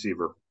best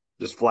receiver,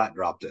 just flat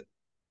dropped it.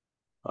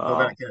 Still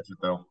got Um, to catch it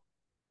though.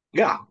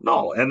 yeah,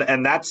 no,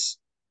 and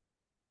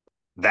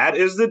that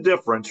is the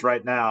difference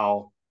right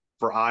now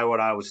for Iowa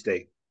and Iowa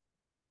State.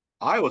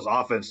 Iowa's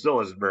offense still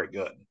isn't very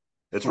good.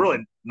 It's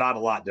really not a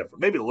lot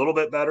different. Maybe a little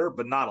bit better,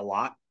 but not a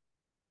lot.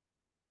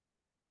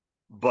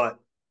 But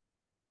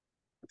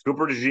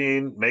Cooper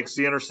DeJean makes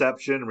the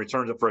interception and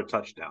returns it for a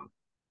touchdown.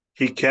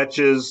 He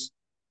catches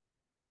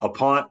a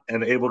punt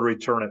and able to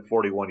return it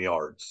 41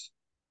 yards.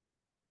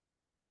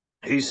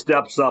 He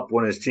steps up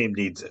when his team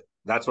needs it.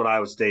 That's what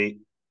Iowa State,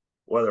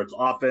 whether it's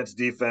offense,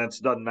 defense,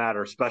 doesn't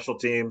matter, special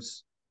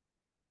teams.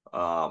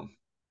 Our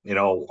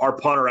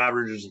punter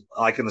averages,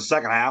 like in the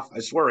second half, I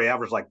swear he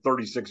averaged like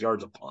 36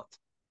 yards a punt.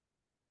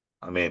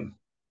 I mean,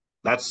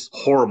 that's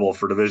horrible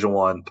for Division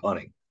I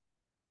punting.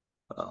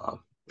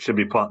 Should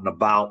be punting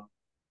about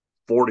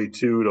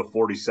 42 to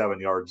 47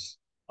 yards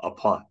a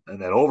punt.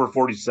 And then over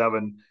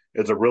 47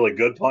 is a really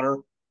good punter,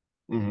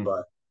 Mm-hmm.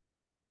 but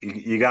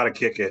you got to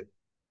kick it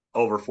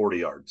over 40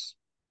 yards.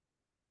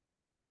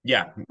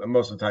 Yeah,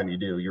 most of the time you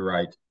do. You're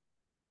right.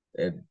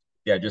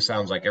 Yeah, it just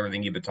sounds like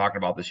everything you've been talking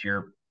about this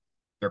year.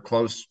 They're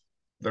close.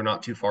 They're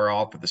not too far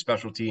off, but the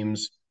special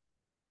teams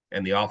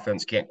and the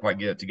offense can't quite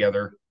get it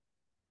together.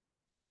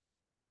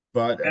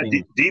 But I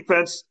mean,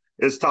 defense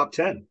is top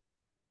 10.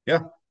 yeah,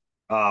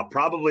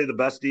 Probably the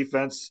best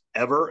defense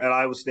ever at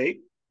Iowa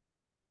State.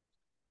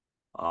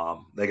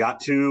 They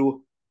got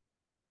two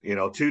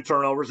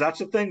turnovers. That's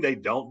the thing they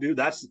don't do.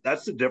 That's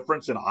the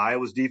difference in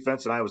Iowa's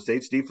defense and Iowa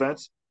State's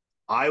defense.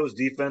 Iowa's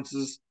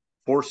defenses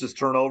forces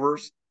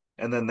turnovers,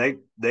 and then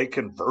they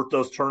convert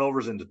those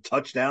turnovers into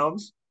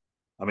touchdowns.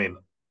 I mean,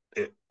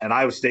 and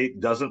Iowa State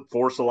doesn't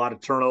force a lot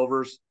of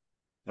turnovers.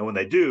 And when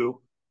they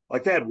do,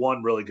 like they had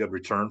one really good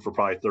return for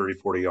probably 30,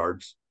 40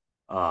 yards.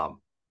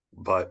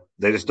 But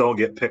they just don't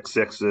get pick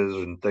sixes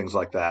and things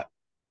like that.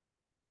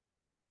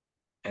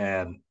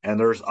 And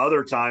there's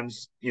other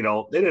times, they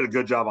did a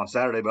good job on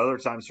Saturday, but other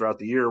times throughout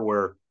the year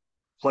where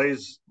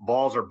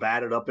balls are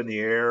batted up in the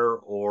air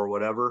or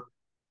whatever,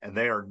 and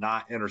they are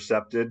not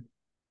intercepted.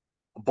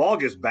 A ball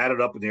gets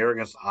batted up in the air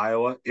against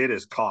Iowa, it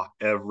is caught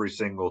every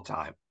single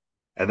time.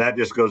 And that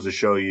just goes to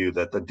show you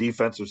that the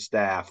defensive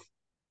staff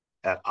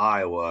at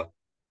Iowa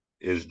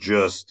is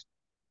just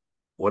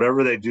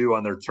whatever they do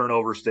on their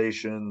turnover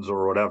stations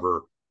or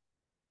whatever,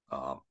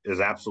 is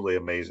absolutely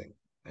amazing,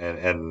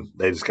 and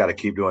they just got to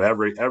keep doing.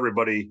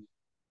 Everybody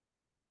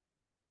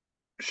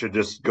should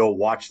just go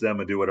watch them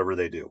and do whatever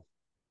they do.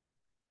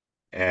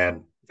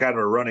 And kind of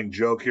a running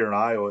joke here in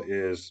Iowa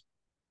is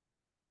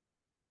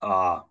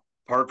uh,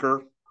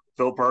 Parker,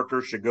 Phil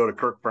Parker should go to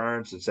Kirk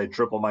Ferentz and say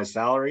triple my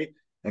salary,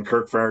 and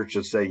Kirk Ferentz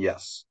should say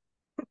yes.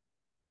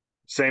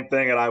 Same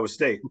thing at Iowa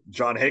State.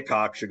 John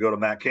Haycock should go to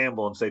Matt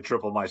Campbell and say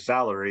triple my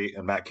salary,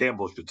 and Matt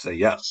Campbell should say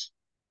yes,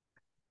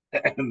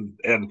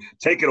 and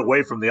take it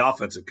away from the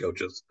offensive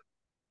coaches.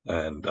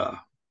 And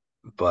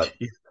but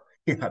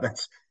Yeah,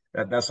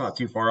 that's not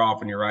too far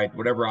off, and you're right.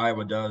 Whatever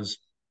Iowa does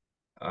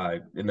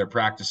in their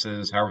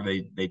practices, however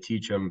they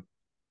teach them,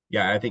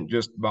 yeah, I think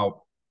just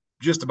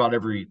about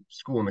every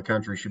school in the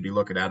country should be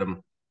looking at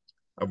them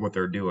of what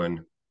they're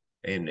doing,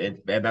 and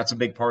that's a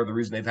big part of the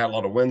reason they've had a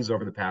lot of wins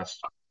over the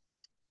past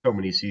so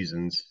many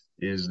seasons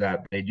is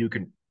that they do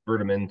convert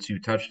them into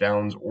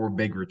touchdowns or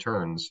big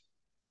returns,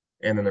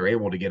 and then they're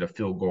able to get a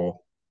field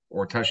goal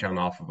or a touchdown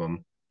off of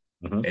them,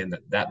 mm-hmm. and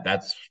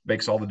that's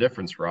makes all the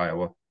difference for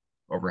Iowa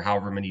over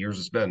however many years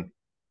it's been.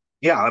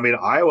 Yeah, I mean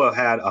Iowa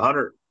had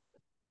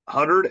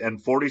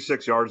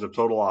 146 yards of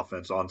total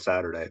offense on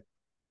Saturday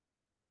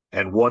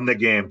and won the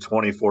game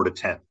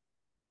 24-10.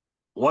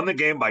 Won the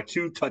game by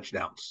 2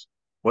 touchdowns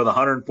with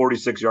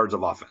 146 yards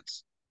of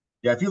offense.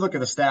 Yeah, if you look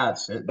at the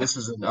stats, this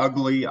is an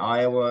ugly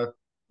Iowa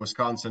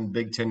Wisconsin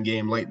Big Ten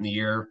game late in the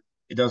year.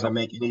 It doesn't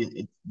make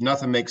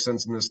nothing makes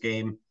sense in this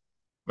game,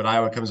 but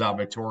Iowa comes out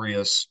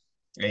victorious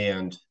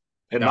and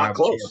now not have a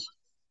close. chance.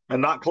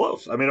 And not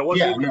close. I mean, it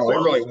wasn't Yeah, even no, close. it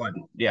really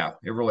wasn't. Yeah,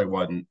 it really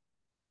wasn't.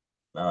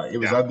 It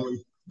was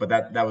ugly, but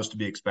that was to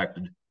be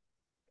expected.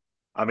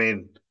 I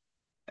mean,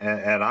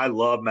 and I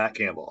love Matt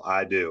Campbell.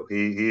 I do.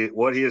 He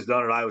what he has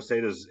done at Iowa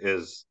State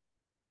is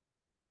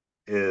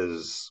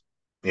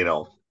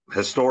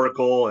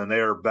historical, and they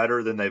are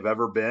better than they've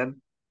ever been.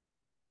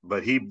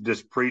 But he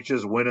just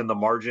preaches win in the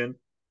margin,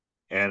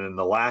 and in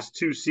the last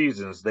 2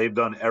 seasons, they've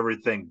done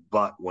everything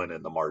but win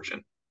in the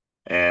margin.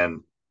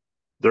 And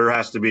there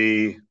has to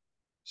be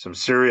some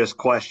serious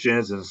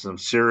questions and some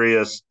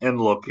serious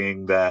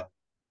inlooking that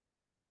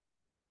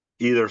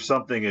either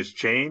something has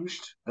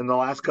changed in the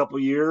last couple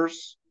of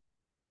years,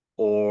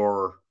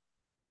 or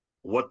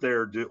what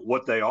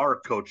they are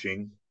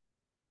coaching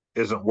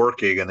isn't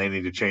working, and they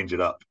need to change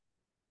it up.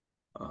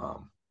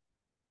 Um,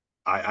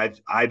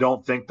 I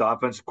don't think the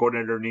offensive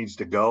coordinator needs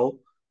to go,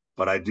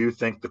 but I do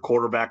think the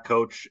quarterback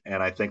coach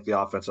and I think the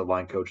offensive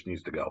line coach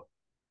needs to go.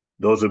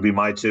 Those would be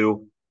my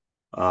two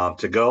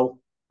to go.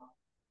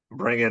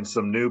 Bring in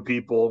some new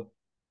people.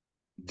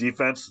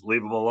 Defense,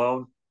 leave them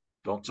alone.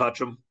 Don't touch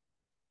them.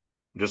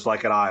 Just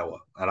like at Iowa,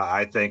 and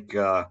I think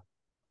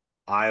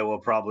Iowa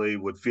probably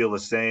would feel the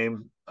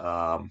same.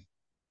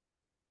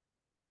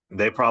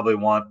 They probably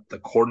want the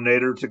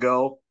coordinator to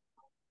go,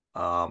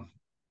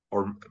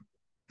 or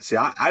see.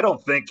 I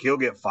don't think he'll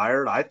get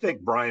fired. I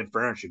think Bryan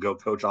Ferentz should go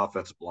coach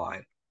offensive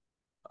line.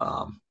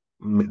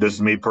 This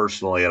is me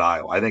personally at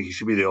Iowa. I think he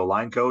should be the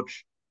O-line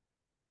coach.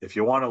 If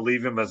you want to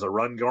leave him as a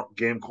run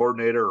game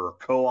coordinator or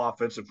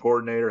co-offensive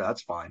coordinator,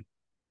 that's fine.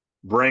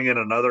 Bring in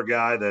another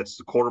guy that's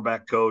the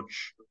quarterback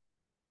coach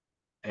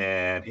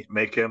and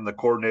make him the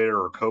coordinator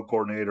or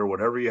co-coordinator,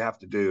 whatever you have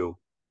to do.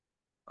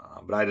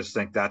 But I just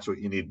think that's what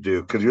you need to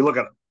do, because you look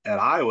at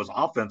Iowa's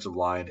offensive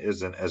line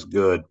isn't as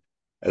good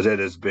as it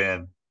has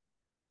been.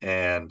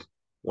 And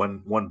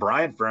when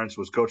Bryan Ferentz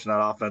was coaching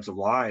that offensive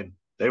line,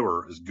 they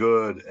were as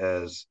good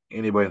as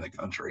anybody in the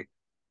country.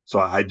 So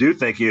I do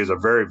think he is a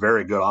very,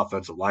 very good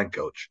offensive line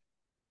coach.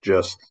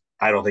 Just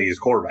I don't think he's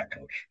quarterback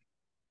coach.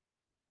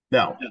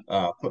 No,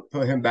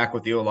 put him back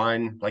with the O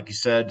line, like you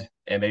said,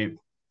 and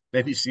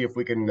maybe see if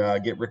we can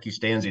get Ricky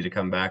Stanzi to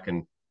come back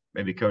and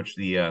maybe coach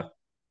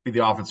be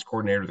the offense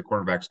coordinator, the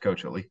quarterback's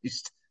coach at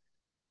least.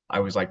 I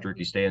always liked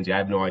Ricky Stanzi. I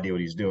have no idea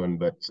what he's doing,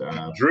 but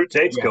Drew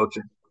Tate's yeah,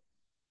 coaching.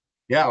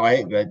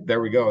 yeah.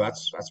 There we go.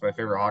 That's my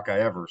favorite Hawkeye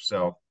ever.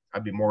 So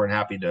I'd be more than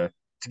happy to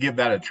give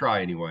that a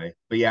try anyway.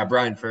 But yeah,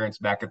 Bryan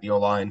Ferentz back at the O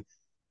line,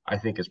 I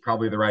think is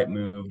probably the right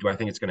move. Do I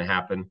think it's going to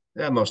happen?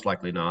 Yeah, most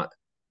likely not.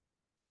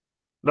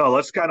 No,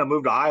 let's kind of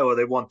move to Iowa.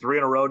 They've won 3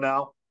 in a row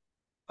now.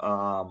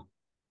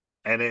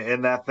 And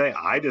in that thing,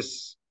 I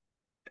just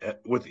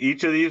with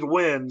each of these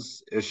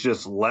wins, it's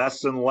just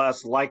less and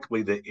less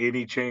likely that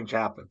any change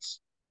happens.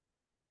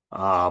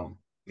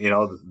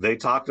 They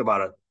talked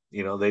about it.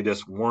 They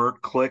just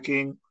weren't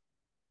clicking.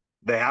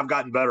 They have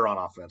gotten better on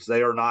offense.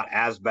 They are not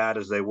as bad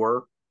as they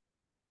were.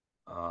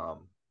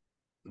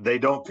 They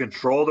don't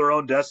control their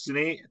own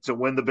destiny to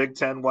win the Big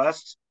Ten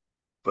West,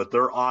 but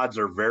their odds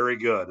are very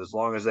good as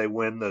long as they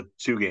win the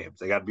 2 games.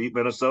 They got to beat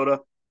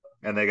Minnesota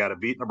and they got to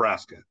beat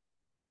Nebraska.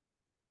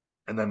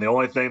 And then the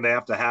only thing they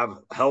have to have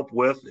help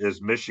with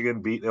is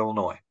Michigan beat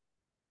Illinois.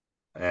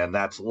 And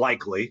that's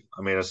likely.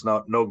 I mean, it's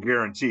no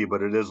guarantee,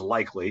 but it is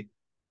likely.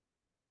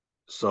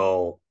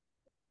 So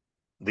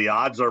the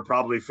odds are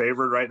probably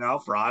favored right now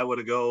for Iowa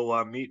to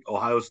go meet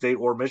Ohio State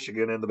or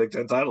Michigan in the Big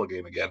Ten title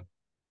game again.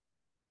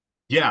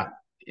 Yeah,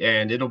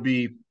 and it'll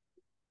be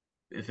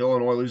if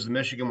Illinois loses to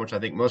Michigan, which I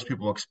think most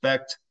people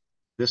expect.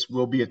 This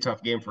will be a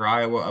tough game for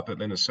Iowa up at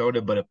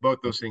Minnesota, but if both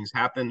those things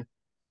happen,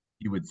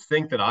 you would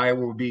think that Iowa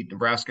will beat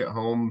Nebraska at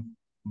home,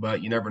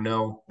 but you never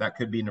know. That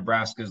could be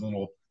Nebraska's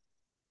little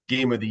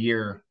game of the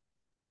year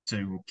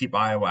to keep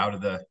Iowa out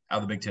of the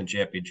Big Ten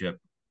championship.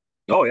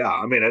 Oh yeah,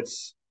 I mean and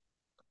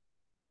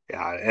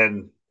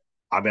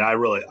I mean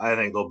I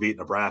think they'll beat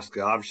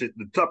Nebraska. Obviously,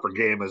 the tougher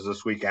game is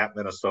this week at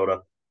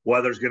Minnesota.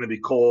 Weather's going to be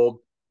cold.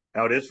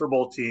 Now it is for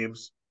both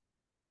teams,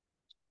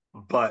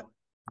 but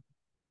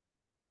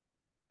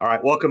all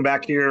right, welcome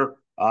back here.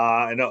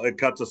 I know it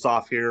cuts us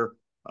off here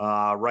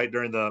right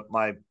during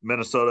my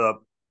Minnesota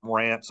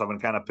rant, so I'm going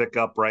to kind of pick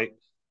up right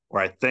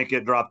where I think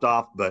it dropped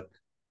off. But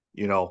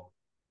you know,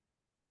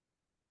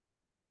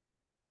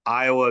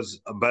 Iowa's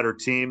a better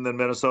team than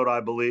Minnesota, I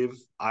believe.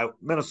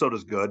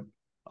 Minnesota's good,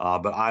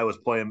 but Iowa's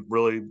playing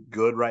really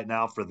good right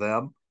now for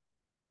them,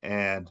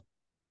 and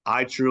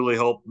I truly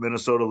hope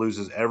Minnesota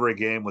loses every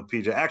game with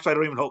PJ. Actually, I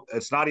don't even hope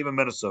it's not even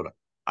Minnesota.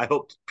 I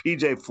hope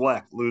PJ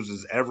Fleck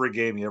loses every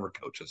game he ever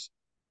coaches.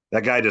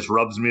 That guy just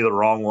rubs me the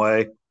wrong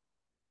way.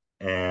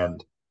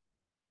 And,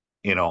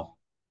 you know,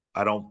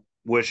 I don't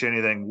wish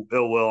anything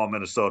ill will on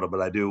Minnesota, but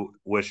I do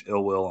wish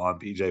ill will on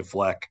PJ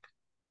Fleck.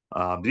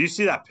 Do you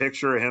see that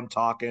picture of him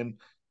talking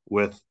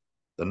with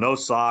the no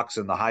socks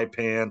and the high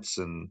pants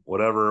and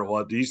whatever it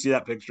was? Do you see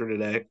that picture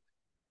today?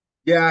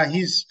 Yeah,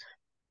 he's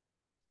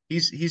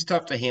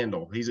tough to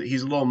handle. He's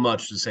a little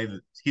much to say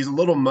that he's a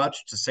little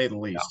much to say the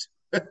Yeah. least.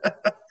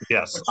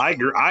 Yes, I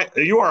agree.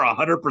 You are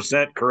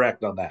 100%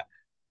 correct on that.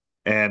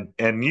 And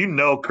you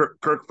know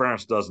Kirk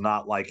Ferentz does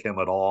not like him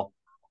at all.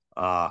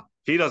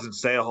 He doesn't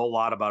say a whole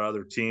lot about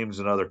other teams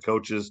and other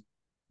coaches,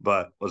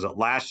 but was it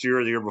last year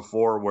or the year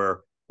before where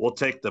we'll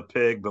take the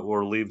pig, but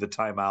we'll leave the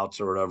timeouts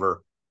or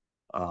whatever.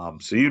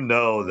 So you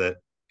know that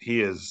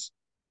he is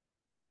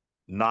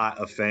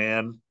not a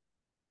fan.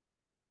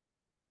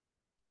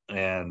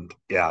 And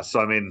yeah,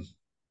 so I mean,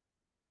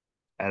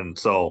 and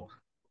so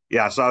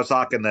yeah, so I was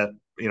talking that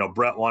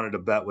Brett wanted to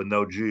bet with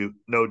no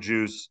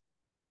juice,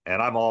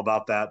 and I'm all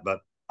about that, but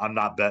I'm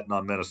not betting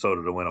on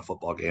Minnesota to win a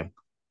football game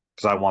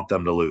because I want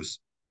them to lose.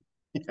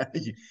 Yeah,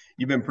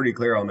 you've been pretty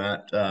clear on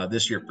that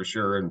this year for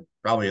sure, and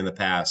probably in the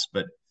past.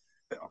 But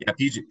yeah,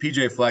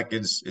 PJ Fleck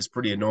is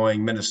pretty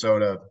annoying.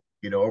 Minnesota,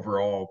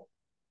 overall,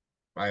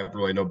 I have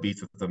really no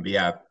beef with them. But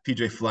yeah,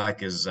 PJ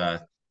Fleck is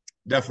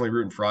definitely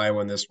rooting for Iowa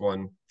in this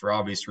one for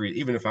obvious reasons.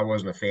 Even if I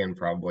wasn't a fan,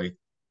 probably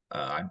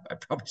I'd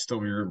probably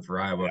still be rooting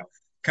for Iowa. Yeah,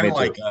 Kind me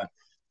of too. like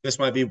this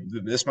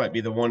might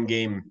be the one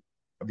game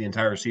of the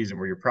entire season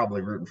where you're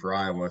probably rooting for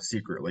Iowa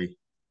secretly.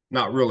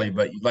 Not really,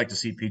 but you'd like to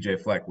see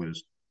PJ Fleck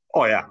lose.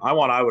 Oh yeah, I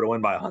want Iowa to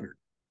win by 100.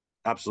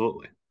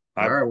 Absolutely.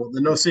 All right, well,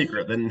 then no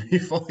secret. Then you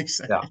fully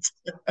said Yeah,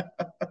 it.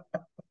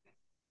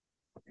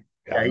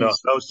 yeah, Yeah,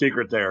 no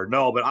secret there.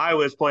 No, but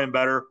Iowa is playing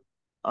better.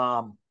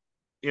 Um,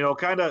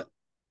 kind of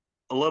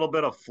a little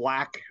bit of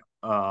flack.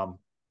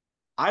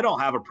 I don't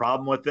have a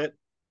problem with it.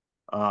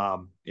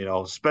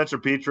 Spencer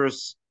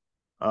Petras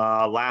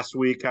last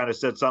week kind of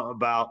said something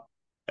about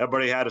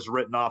everybody had us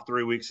written off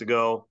 3 weeks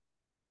ago.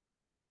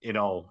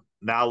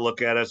 Now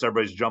look at us.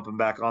 Everybody's jumping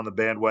back on the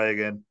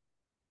bandwagon.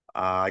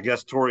 I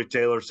guess Tory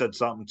Taylor said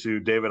something to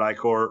David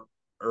Eichort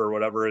or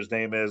whatever his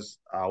name is,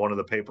 one of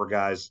the paper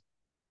guys,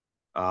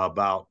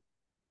 about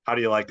how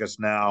do you like us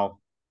now?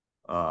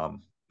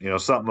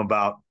 Something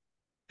about,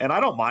 and I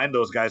don't mind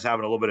those guys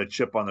having a little bit of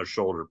chip on their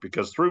shoulder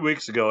because 3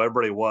 weeks ago,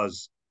 everybody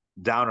was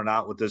down and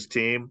out with this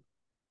team.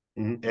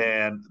 mm-hmm.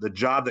 And the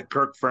job that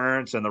Kirk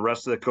Ferentz and the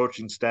rest of the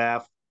coaching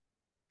staff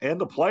and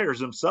the players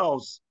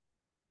themselves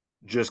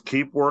just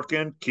keep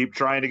working, keep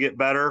trying to get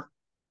better.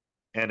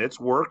 And it's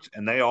worked,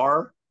 and they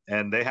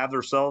have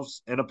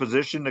themselves in a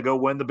position to go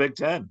win the Big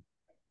Ten.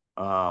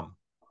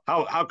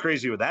 How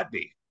crazy would that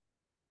be?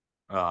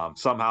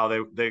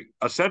 Somehow they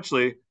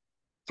essentially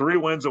 3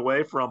 wins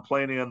away from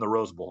playing in the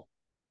Rose Bowl.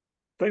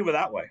 Think of it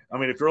that way. I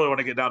mean, if you really want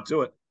to get down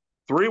to it,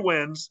 3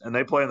 wins and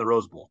they play in the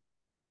Rose Bowl.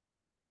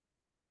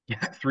 Yeah,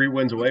 3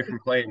 wins away from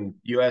playing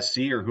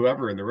USC or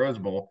whoever in the Rose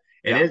Bowl.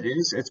 And Yeah.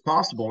 it's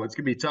possible. It's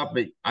gonna be tough,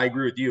 but I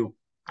agree with you.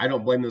 I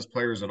don't blame those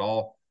players at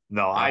all.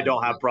 No, I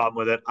don't have a problem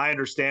with it. I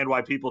understand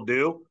why people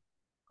do.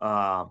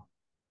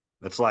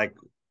 It's like,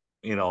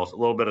 a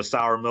little bit of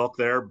sour milk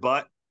there,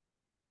 but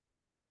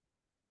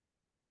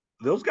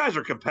those guys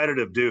are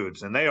competitive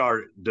dudes and they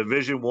are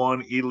Division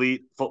I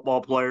elite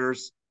football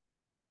players.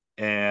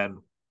 And,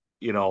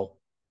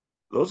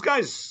 those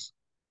guys,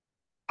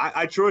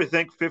 I truly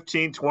think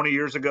 15, 20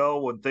 years ago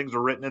when things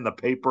were written in the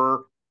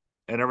paper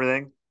and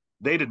everything,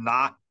 they did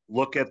not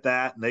look at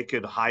that and they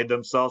could hide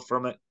themselves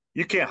from it.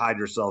 You can't hide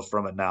yourselves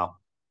from it now.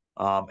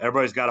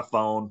 Everybody's got a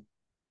phone.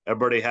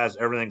 Everybody has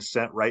everything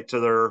sent right to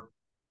their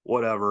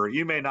whatever.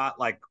 You may not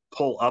like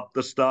pull up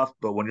the stuff,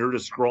 but when you're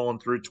just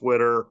scrolling through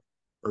Twitter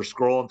or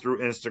scrolling through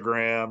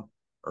Instagram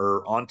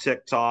or on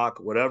TikTok,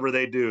 whatever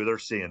they do, they're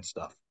seeing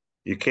stuff.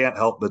 You can't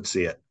help but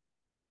see it.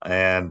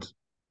 And,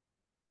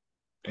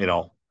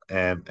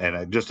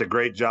 and just a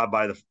great job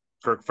by the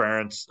Kirk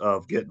Ferentz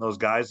of getting those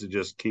guys to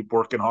just keep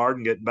working hard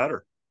and getting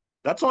better.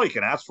 That's all you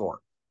can ask for.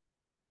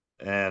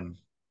 And,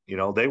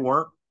 they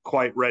weren't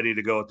quite ready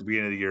to go at the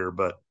beginning of the year,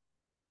 but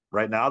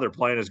right now they're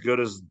playing as good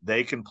as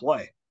they can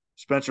play.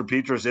 Spencer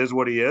Petras is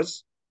what he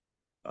is.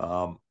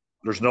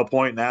 There's no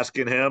point in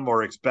asking him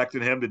or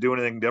expecting him to do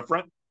anything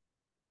different.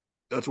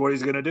 That's what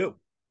he's going to do.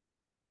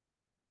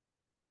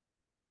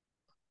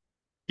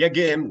 Yeah,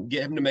 get him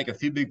to make a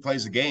few big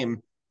plays a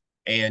game,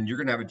 and you're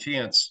gonna have a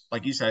chance.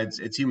 Like you said,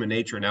 it's human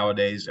nature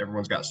nowadays.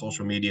 Everyone's got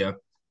social media,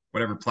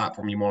 whatever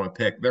platform you want to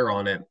pick, they're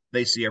on it.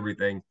 They see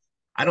everything.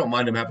 I don't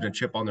mind them having a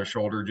chip on their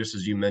shoulder, just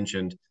as you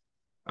mentioned.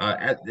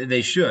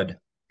 They should.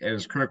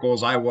 As critical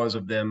as I was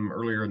of them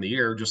earlier in the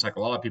year, just like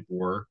a lot of people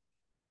were,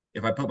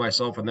 if I put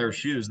myself in their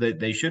shoes,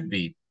 they should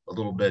be a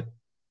little bit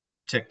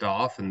ticked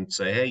off and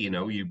say, hey,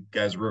 you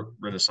guys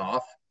rid us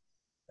off.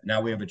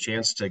 Now we have a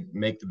chance to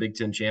make the Big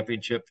Ten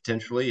championship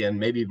potentially and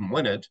maybe even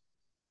win it.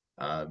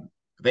 Uh,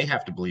 they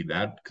have to believe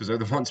that because they're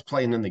the ones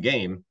playing in the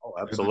game. Oh,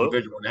 They're the absolutely.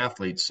 division one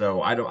athletes.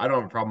 So I don't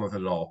have a problem with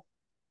it at all.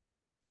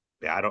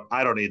 Yeah,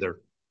 I don't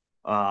either.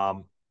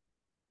 Um,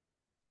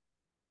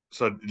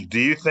 so do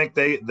you think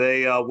they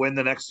win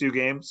the next two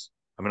games?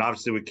 I mean,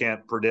 obviously we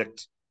can't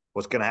predict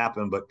what's going to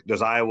happen, but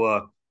does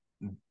Iowa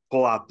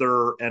pull out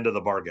their end of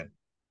the bargain?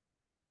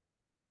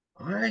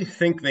 I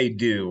think they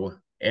do.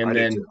 I And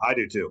do too. then I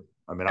do too.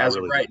 I mean, I as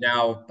of really do. right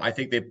now, I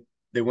think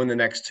they win the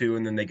next two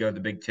and then they go to the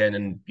Big Ten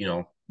and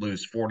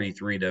lose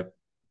 43-9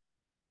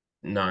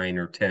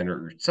 or 10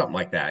 or something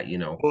like that.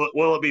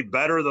 Will it be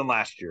better than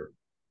last year,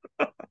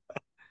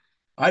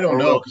 I don't or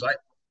know will? because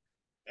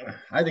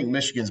I think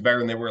Michigan's better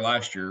than they were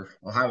last year.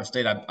 Ohio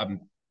State, I'm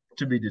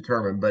to be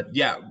determined. But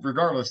yeah,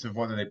 regardless of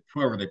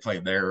whoever they play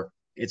there,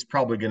 it's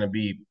probably going to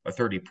be a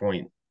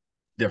 30-point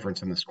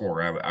difference in the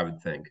score. I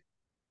would think,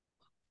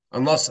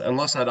 unless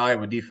that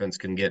Iowa defense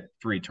can get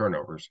 3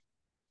 turnovers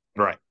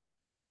Right.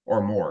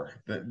 or more,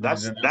 That's then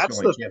that's the that's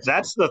only the chance.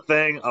 that's the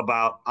thing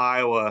about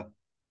Iowa,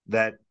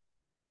 that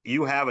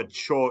you have a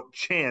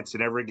chance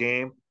in every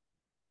game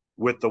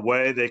with the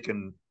way they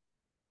can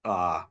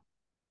uh,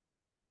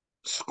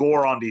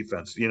 score on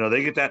defense.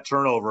 They get that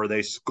turnover,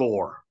 they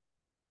score.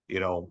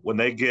 When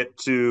they get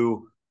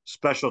to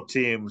special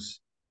teams,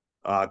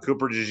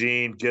 Cooper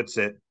DeJean gets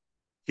it,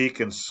 he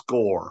can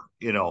score.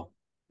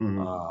 Mm-hmm.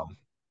 Um,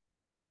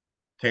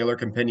 Taylor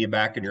can pin you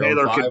back in your own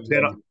Taylor five. can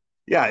pin up. Then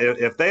Yeah,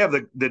 if they have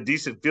the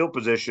decent field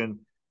position,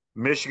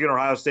 Michigan or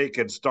Ohio State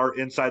can start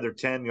inside their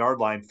 10-yard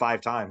line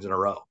 5 times in a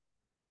row.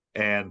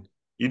 And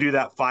you do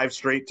that 5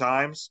 straight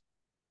times,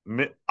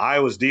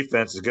 Iowa's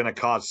defense is going to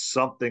cause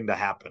something to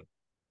happen.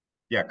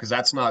 yeah, because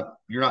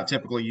you're not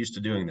typically used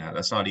to doing that.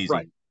 That's not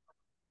Right. easy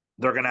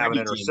They're going to for have an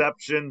any team.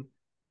 interception.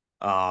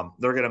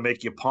 They're going to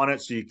make you punt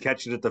it so you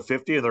catch it at the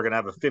 50, and they're going to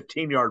have a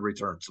 15-yard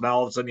return. So now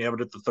all of a sudden you have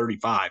it at the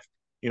 35.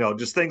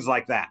 Just things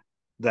like that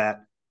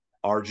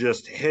are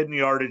just hidden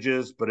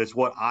yardages, but it's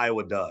what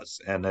Iowa does,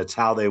 and it's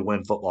how they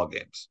win football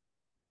games.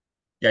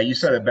 Yeah, you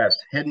said So it best.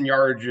 Hidden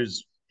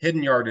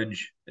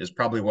yardage is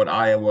probably what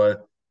Iowa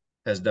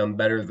has done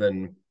better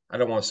than I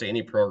don't want to say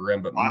any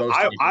program, but I, most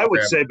I, any I would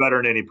program say better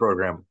than any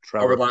program,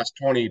 over the Trevor. last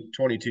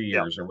 22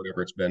 Yeah, years or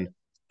whatever it's been.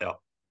 yeah.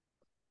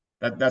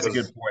 That's a good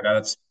Because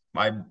point.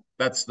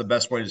 That's the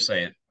best way to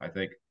say it, I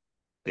think.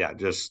 yeah,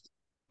 just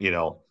you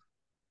know,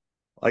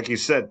 like you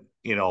said,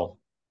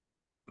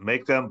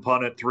 make them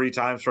punt it 3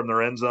 times from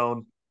their end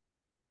zone.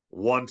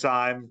 One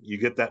time you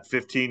get that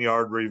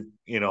 15-yard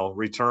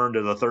return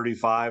to the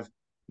 35.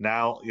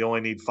 Now you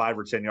only need 5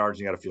 or 10 yards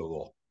and you got a field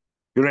goal.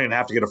 You don't even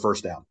have to get a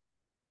first down.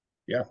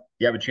 Yeah.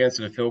 You have a chance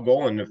at a field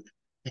goal, and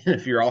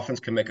if your offense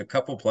can make a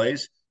couple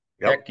plays,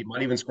 Yep, heck, you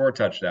might even score a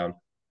touchdown.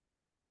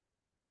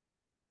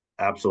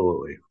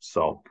 absolutely.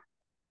 So,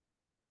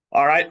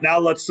 all right, now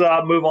let's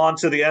move on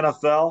to the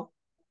NFL.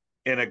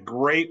 In a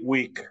great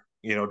week,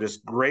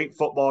 just great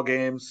football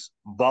games.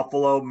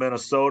 Buffalo,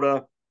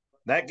 Minnesota.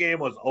 That game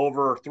was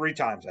over 3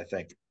 times, I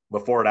think,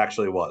 before it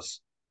actually was.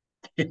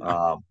 Yeah,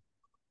 Um,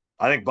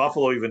 I think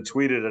Buffalo even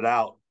tweeted it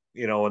out,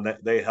 and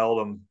they held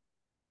them,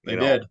 they you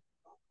did.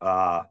 know,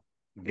 uh,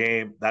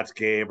 game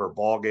or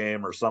ball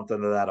game or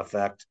something to that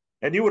effect.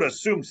 And you would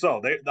assume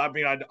so.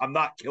 I'm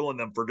not killing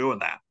them for doing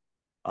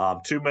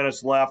that. 2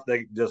 minutes left.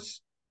 They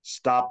just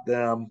stopped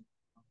them.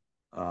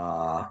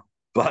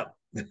 But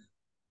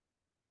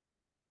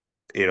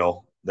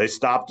they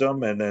stopped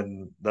them, and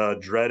then the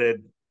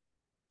dreaded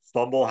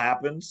fumble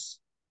happens.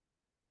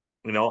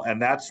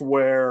 And that's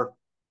where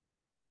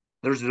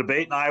there's a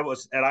debate at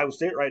Iowa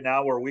State right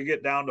now where we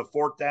get down to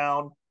 4th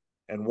down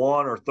and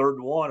 1 or 3rd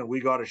and 1, and we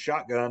got a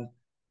shotgun,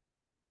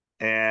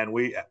 and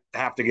we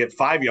have to get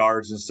 5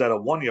 yards instead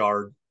of 1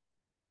 yard.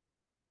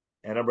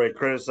 And everybody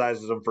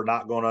criticizes them for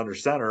not going under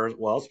center.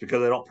 Well, it's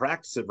because they don't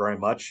practice it very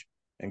much.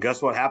 And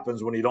guess what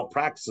happens when you don't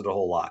practice it a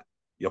whole lot?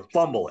 You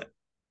fumble it.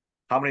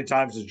 How many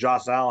times does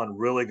Josh Allen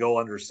really go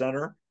under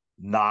center?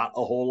 Not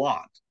a whole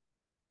lot.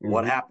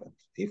 What Mm-hmm. happened?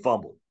 He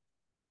fumbled.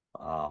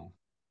 Um,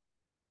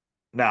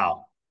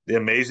 Now, the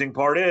amazing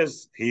part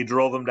is he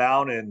drove them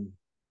down in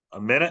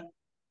a minute,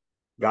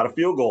 got a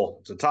field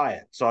goal to tie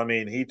it. So I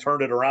mean, he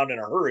turned it around in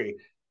a hurry,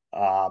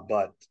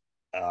 but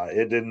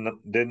it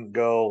didn't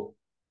go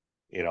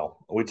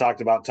We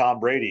talked about Tom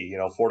Brady,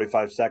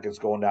 45 seconds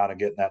going down and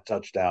getting that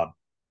touchdown.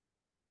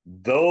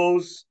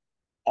 Those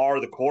are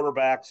the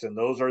quarterbacks and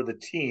those are the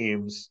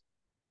teams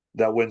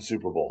that win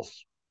Super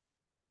Bowls.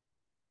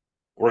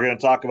 We're going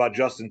to talk about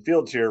Justin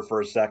Fields here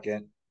for a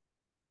second.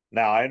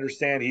 Now, I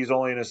understand he's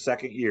only in his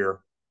second year.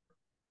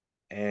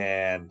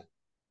 And,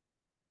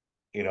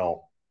 you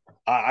know,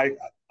 I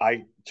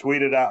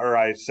tweeted out or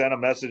I sent a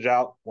message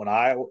out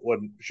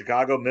when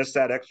Chicago missed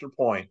that extra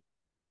point.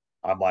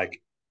 I'm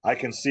like, I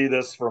can see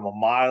this from a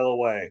mile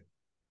away.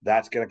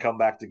 That's going to come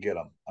back to get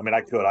him. I mean,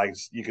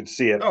 you could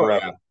see it Oh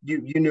forever. yeah,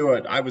 you knew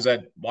it. I was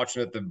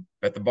watching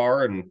at the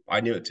bar, and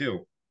I knew it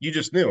too. You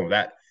just knew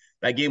that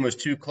game was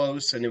too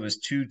close, and it was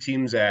two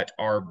teams that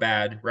are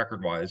bad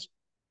record wise.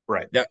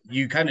 Right. That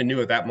you kind of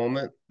knew at that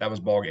moment that was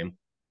ball game.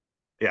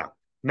 Yeah.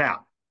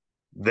 Now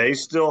they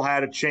still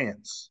had a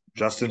chance.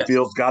 Justin Yes.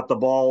 Fields got the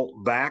ball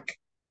back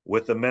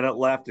with a minute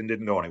left and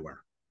didn't go anywhere.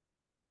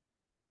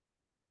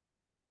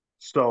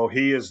 So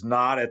he is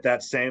not at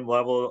that same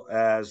level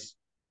as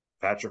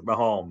Patrick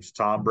Mahomes,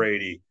 Tom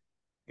Brady,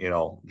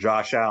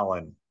 Josh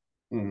Allen,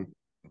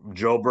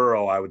 Joe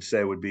Burrow, I would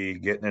say would be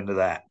getting into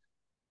that.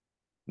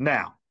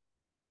 Now,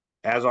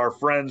 as our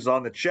friends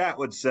on the chat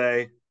would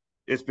say,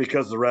 it's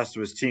because the rest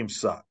of his team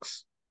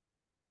sucks.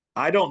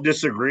 I don't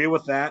disagree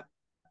with that,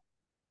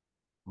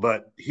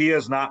 but he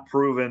has not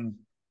proven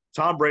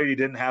Tom Brady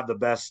didn't have the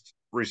best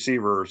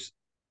receivers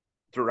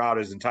throughout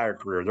his entire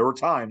career. There were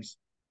times,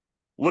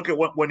 look at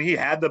when he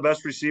had the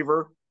best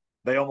receiver,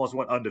 they almost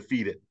went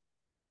undefeated.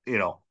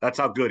 That's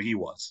how good he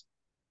was.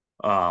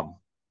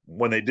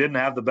 When they didn't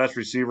have the best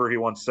receiver, he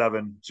won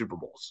 7 Super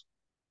Bowls.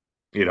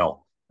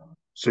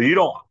 So you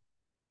don't.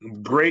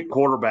 Great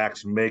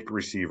quarterbacks make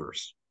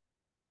receivers.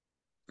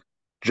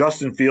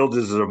 Justin Fields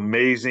is an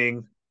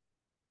amazing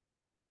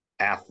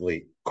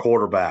athlete,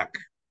 quarterback,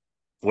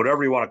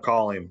 whatever you want to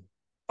call him.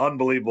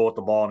 Unbelievable with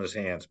the ball in his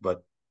hands.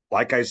 But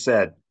like I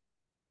said,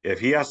 if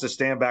he has to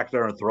stand back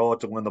there and throw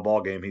it to win the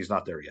ball game, he's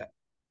not there yet.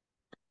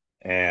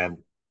 And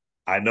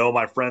I know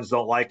my friends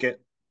don't like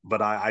it,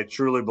 but I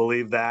truly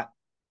believe that.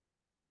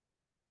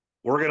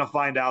 We're going to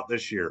find out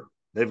this year.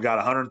 They've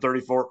got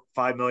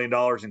 $134.5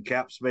 million in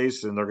cap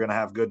space, and they're going to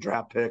have good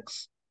draft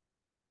picks.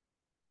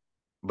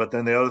 But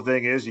then the other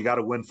thing is you got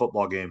to win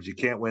football games. You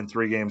can't win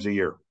 3 games a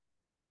year.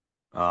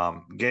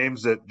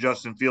 Games that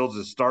Justin Fields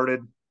has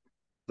started,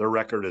 their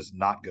record is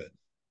not good.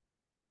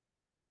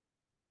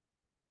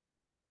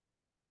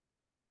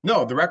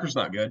 No, the record's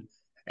not good.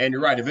 And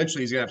you're right.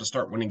 Eventually, he's going to have to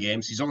start winning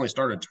games. He's only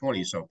started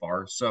 20 so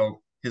far.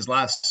 So his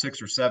last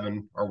 6 or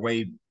 7 are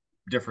way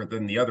different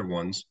than the other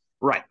ones.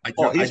 Right. I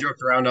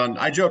joked around on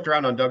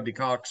Doug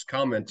DeCock's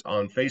comment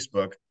on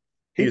Facebook.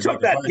 He was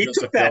took like, that. He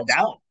took that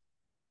down.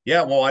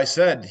 Yeah, well, I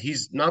said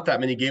he's not that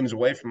many games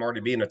away from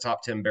already being a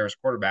top 10 Bears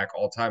quarterback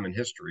all time in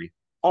history.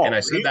 And I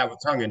said that with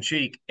tongue in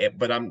cheek,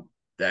 but I said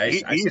that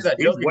he's way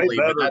jokingly,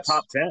 but better that's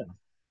top 10.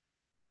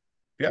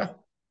 Yeah.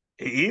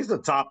 He's the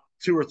top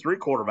 2 or 3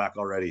 quarterback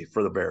already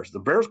for the Bears. The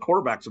Bears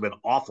quarterbacks have been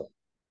awful.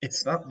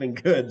 It's not been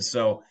good.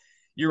 So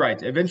you're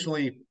right.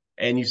 Eventually,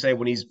 and you say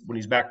when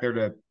he's back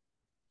there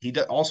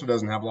also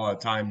doesn't have a lot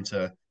of time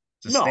to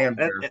stand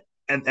there.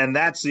 And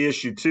that's the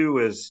issue too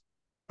is.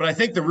 But I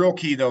think the real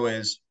key though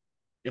is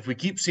if we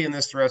keep seeing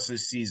this the rest of the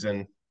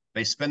season,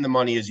 they spend the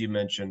money as you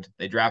mentioned,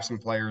 they draft some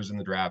players in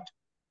the draft.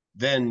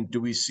 Then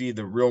do we see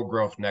the real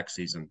growth next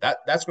season?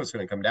 That's what it's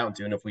going to come down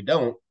to. And if we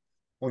don't,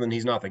 well, then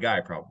he's not the guy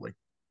probably.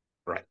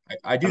 Right.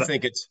 I do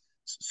think it's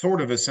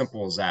sort of as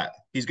simple as that.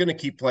 He's going to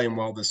keep playing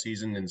well this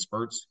season in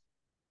spurts.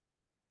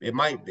 It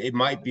might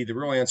be the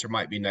real answer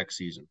might be next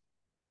season.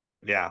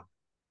 Yeah.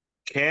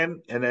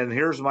 And then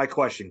here's my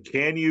question.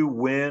 Can you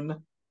win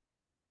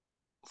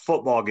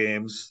football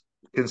games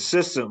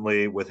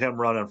consistently with him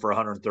running for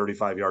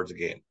 135 yards a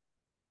game?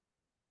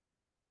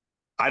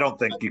 I don't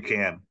think you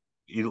can.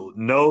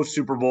 No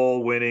Super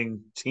Bowl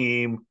winning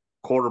team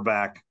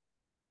quarterback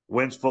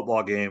wins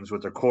football games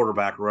with their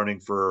quarterback running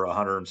for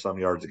 100 and some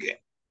yards a game.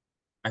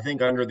 I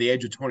think under the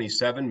age of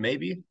 27,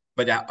 maybe,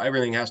 but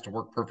everything has to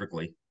work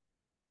perfectly.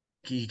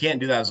 He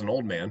can't do that as an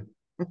old man,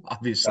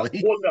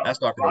 obviously. Well, no,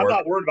 that's not going to I'm work.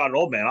 not worried about an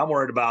old man. I'm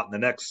worried about in the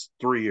next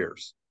 3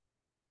 years.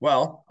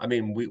 Well, I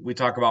mean, we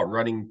talk about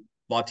running.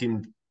 A lot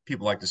of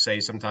people like to say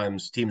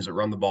sometimes teams that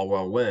run the ball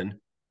well win.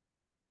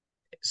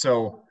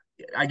 So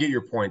I get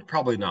your point.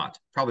 Probably not.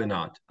 Probably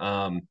not.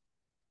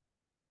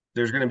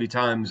 There's going to be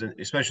times,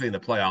 especially in the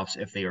playoffs,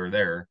 if they are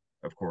there,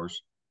 of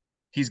course,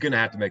 he's going to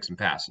have to make some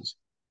passes.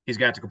 He's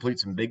going to have to complete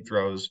some big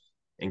throws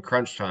in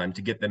crunch time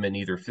to get them in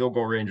either field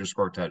goal range or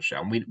score a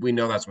touchdown. We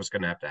know that's what's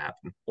going to have to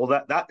happen.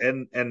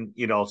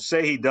 Well,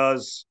 say he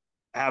does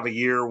have a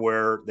year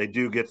where they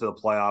do get to the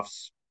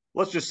playoffs.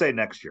 Let's just say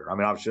next year. I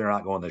mean, obviously they're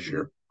not going this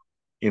year.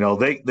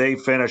 They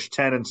finish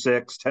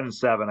 10-6,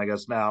 10-7, I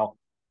guess now,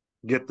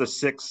 get the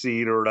 6th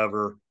seed or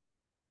whatever.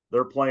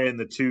 They're playing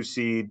the 2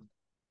 seed.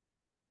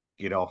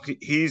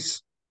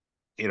 He's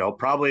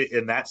probably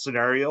in that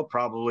scenario,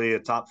 probably a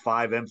top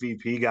 5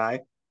 MVP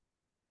guy.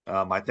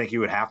 I think he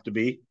would have to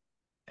be.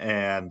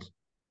 And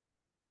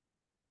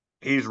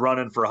he's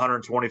running for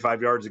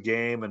 125 yards a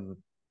game, and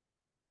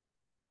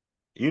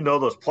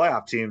those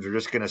playoff teams are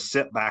just going to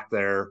sit back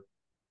there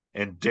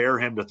and dare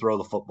him to throw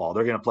the football.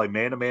 They're going to play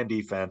man-to-man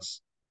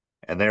defense,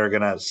 and they're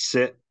going to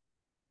sit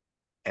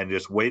and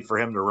just wait for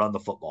him to run the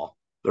football.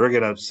 They're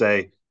going to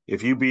say,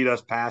 if you beat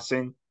us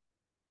passing,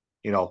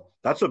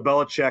 that's what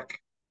Belichick,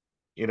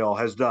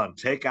 has done.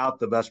 Take out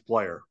the best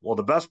player. Well,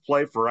 the best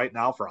play for right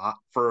now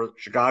for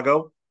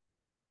Chicago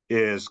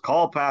is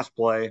call pass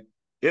play.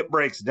 It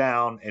breaks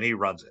down and he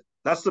runs it.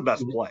 That's the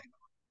best play.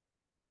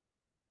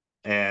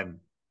 And,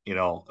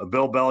 a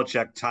Bill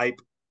Belichick type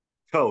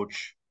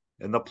coach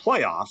in the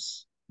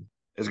playoffs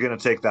is going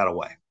to take that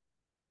away.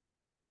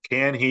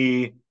 Can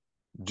he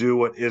do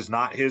what is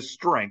not his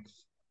strength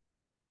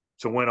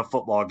to win a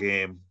football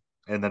game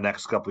in the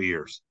next couple of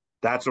years?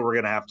 That's what we're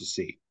going to have to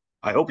see.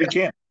 I hope he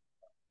can.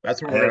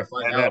 That's what we're going to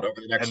find out over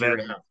the next year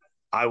and a half.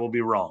 I will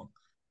be wrong.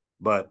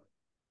 But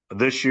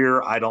this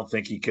year, I don't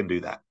think he can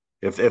do that.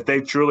 If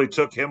they truly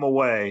took him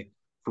away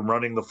from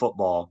running the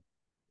football,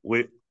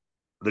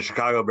 the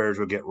Chicago Bears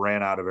would get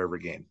ran out of every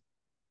game.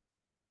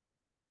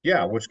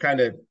 Yeah, which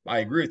kind of I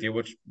agree with you.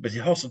 But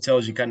it also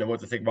tells you kind of what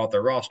to think about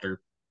their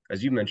roster.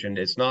 As you mentioned,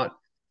 it's not.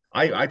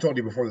 I told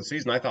you before the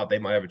season I thought they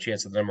might have a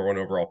chance at the number 1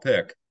 overall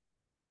pick.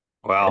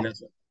 Well,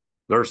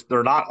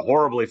 they're not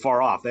horribly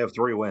far off. They have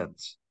 3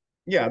 wins.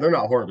 Yeah, they're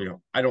not horribly.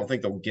 I don't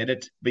think they'll get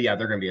it, but yeah,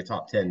 they're going to be a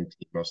top 10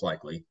 team most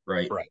likely,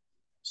 right? Right.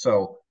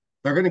 So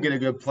they're going to get a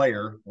good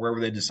player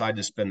wherever they decide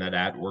to spend that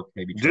at, or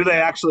maybe. Do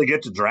they actually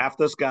get to draft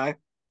this guy,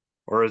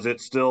 or is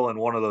it still in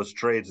one of those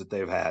trades that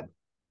they've had?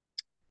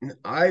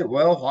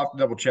 I'll have to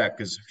double check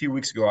because a few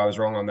weeks ago I was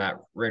wrong on that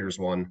Raiders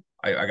one.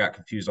 I got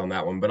confused on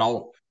that one, but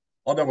I'll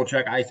double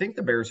check. I think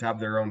the Bears have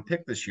their own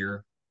pick this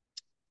year,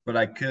 but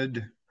I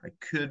could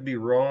be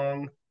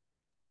wrong.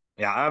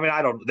 Yeah, I mean,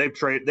 I don't. They've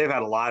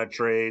had a lot of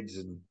trades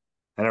and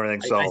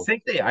everything. So I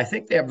think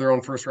they have their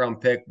own first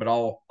round pick, but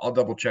I'll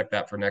double check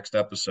that for next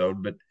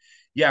episode. But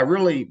yeah,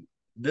 really,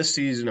 this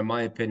season, in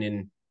my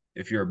opinion,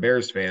 if you're a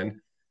Bears fan,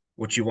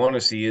 what you want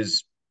to see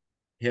is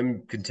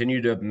him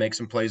continue to make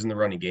some plays in the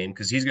running game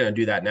because he's going to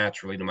do that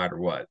naturally no matter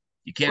what.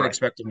 You can't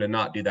expect him to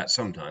not do that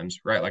sometimes,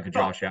 right? Like a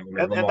Josh Allen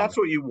or Lamar. And that's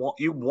what you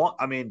want.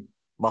 I mean,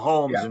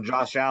 Mahomes and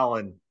Josh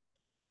Allen.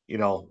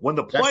 When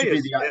the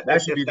play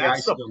that should be the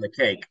icing on the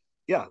cake.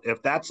 Yeah,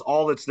 if that's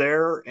all that's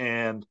there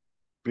and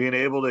being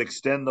able to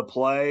extend the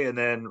play and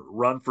then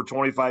run for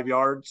 25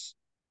 yards,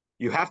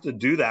 you have to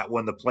do that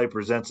when the play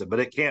presents it, but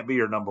it can't be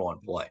your number 1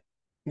 play.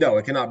 No,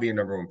 it cannot be your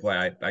number 1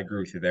 play. I agree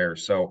with you there.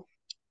 So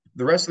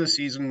the rest of the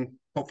season,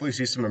 hopefully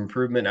see some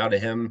improvement out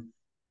of him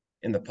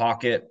in the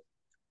pocket.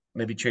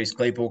 Maybe Chase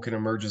Claypool can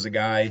emerge as a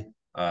guy.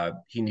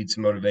 He needs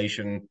some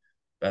motivation.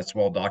 That's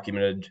well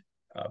documented.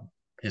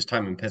 His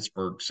time in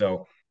Pittsburgh.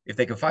 So if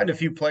they can find a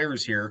few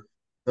players here,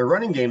 their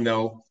running game,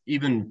 though,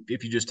 even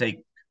if you just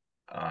take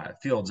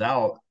Fields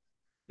out,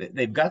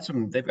 they've got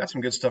some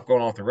good stuff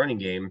going on with the running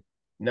game.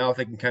 Now, if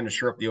they can kind of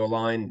shore up the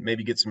O-line,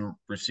 maybe get some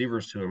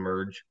receivers to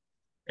emerge,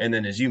 and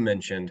then as you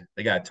mentioned,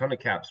 they got a ton of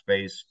cap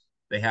space.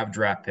 They have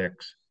draft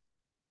picks.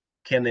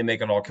 Can they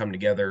make it all come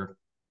together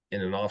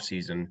in an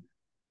offseason?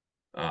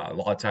 A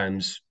lot of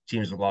times,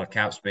 teams with a lot of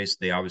cap space,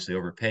 they obviously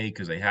overpay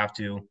because they have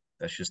to.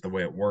 That's just the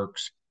way it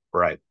works.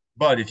 Right.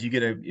 But if you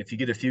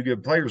get a few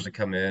good players to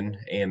come in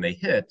and they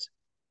hit,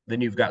 then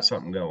you've got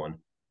something going.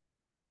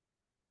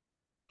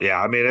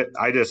 Yeah, I mean,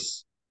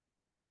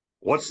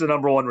 what's the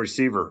number 1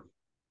 receiver?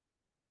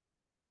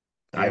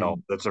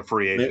 That's a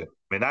free agent.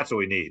 I mean, that's what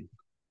we need.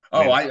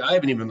 I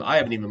haven't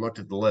even looked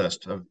at the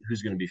list of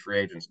who's going to be free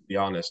agents, to be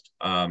honest.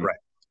 Right.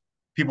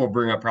 People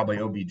bring up probably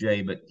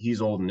OBJ, but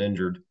he's old and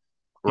injured.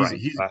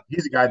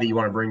 He's a guy that you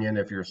want to bring in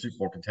if you're a Super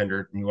Bowl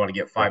contender and you want to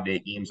get 5 to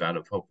 8 games out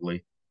of,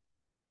 hopefully.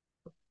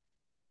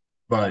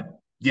 But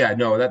yeah,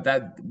 no,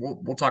 that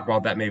we'll talk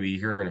about that maybe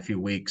here in a few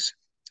weeks.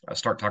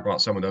 Start talking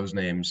about some of those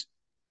names.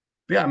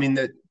 But yeah, I mean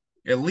that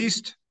at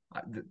least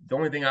the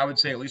only thing I would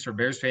say, at least for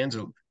Bears fans,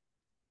 at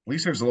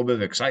least there's a little bit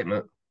of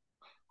excitement.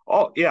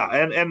 Oh yeah,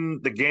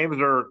 and the games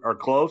are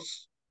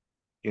close.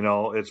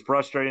 It's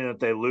frustrating that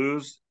they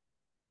lose,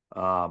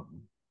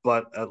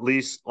 but at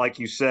least, like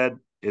you said,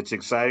 it's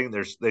exciting.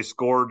 They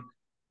scored,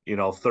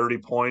 30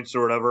 points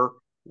or whatever,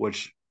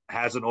 which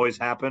hasn't always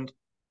happened.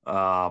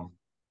 I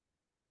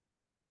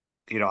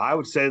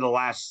would say the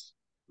last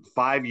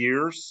 5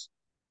 years,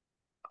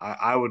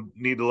 I would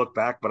need to look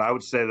back, but I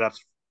would say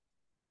that's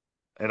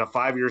in a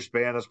 5-year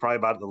span, that's probably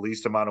about the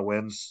least amount of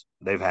wins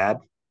they've had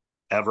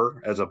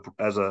ever as a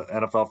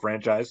NFL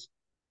franchise.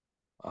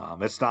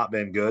 It's not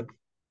been good,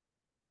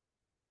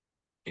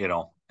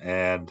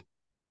 and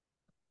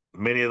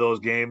many of those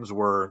games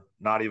were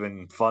not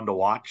even fun to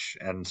watch,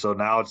 and so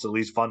now it's at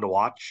least fun to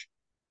watch.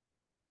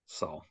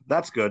 So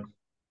that's good,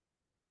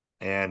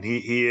 and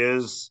he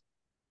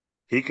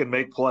can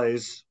make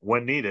plays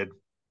when needed.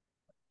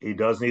 He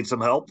does need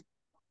some help,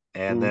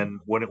 and then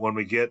when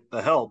we get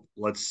the help,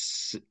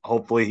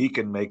 hopefully he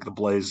can make the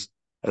plays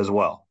as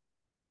well.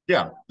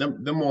 Yeah,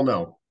 then we'll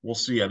know. We'll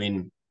see. I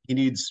mean, he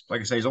needs,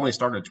 like I say, he's only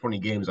started 20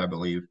 games, I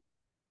believe.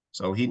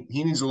 So he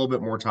needs a little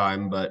bit more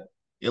time, but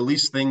at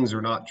least things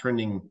are not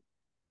trending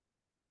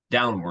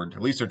downward.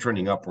 At least they're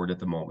trending upward at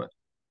the moment.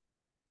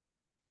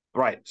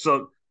 Right.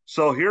 So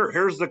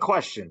here's the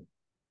question.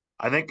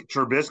 I think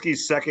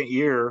Trubisky's second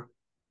year,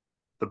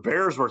 the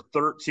Bears were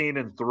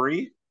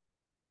 13-3,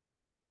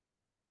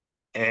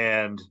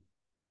 and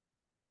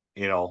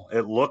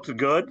it looked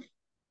good,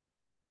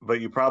 but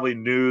you probably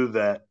knew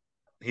that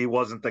he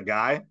wasn't the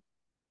guy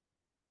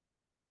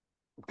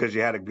because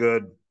you had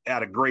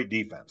a great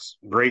defense,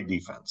 great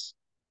defense.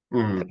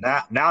 Mm-hmm.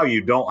 And now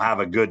you don't have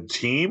a good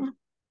team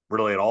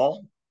really at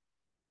all,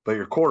 but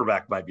your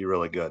quarterback might be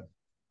really good.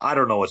 I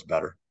don't know what's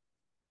better.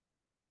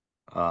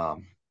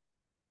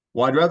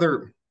 Well, I'd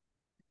rather,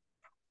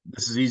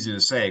 this is easy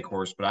to say, of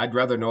course, but I'd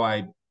rather know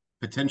I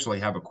potentially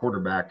have a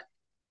quarterback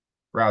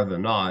rather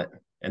than not,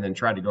 and then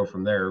try to go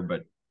from there.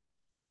 But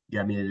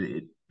yeah, I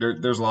mean,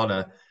 there's a lot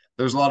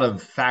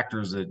of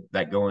factors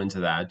that go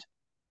into that.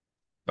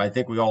 But I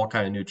think we all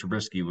kind of knew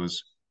Trubisky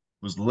was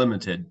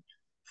limited.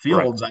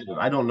 Right. Fields,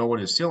 I don't know what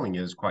his ceiling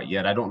is quite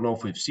yet. I don't know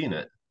if we've seen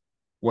it,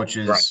 which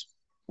Right. is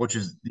which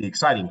is the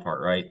exciting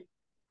part, right?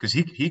 Because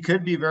he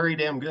could be very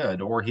damn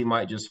good, or he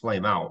might just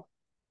flame out.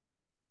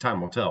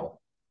 Time will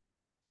tell.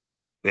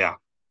 Yeah.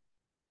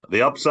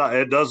 The upside,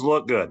 it does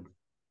look good.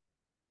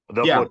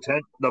 Yeah,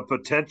 The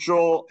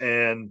potential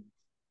and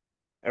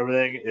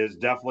everything is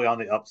definitely on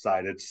the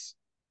upside.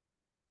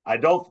 They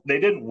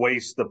didn't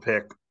waste the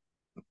pick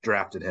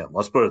drafted him.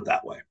 Let's put it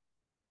that way.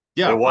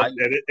 yeah,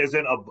 It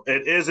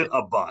isn't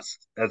a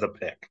bust as a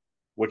pick,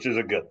 which is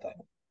a good thing.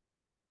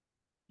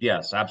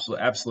 yes,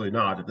 absolutely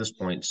not at this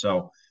point.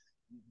 So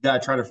you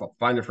got to try to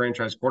find a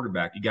franchise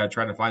quarterback. You got to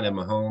try to find a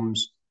Mahomes,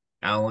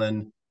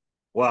 Allen,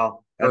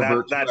 Well,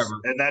 Herbert, whoever.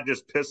 that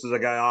just pisses a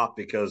guy off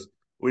because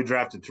we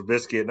drafted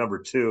Trubisky at number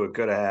 2 and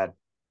could have had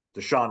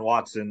Deshaun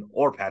Watson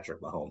or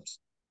Patrick Mahomes.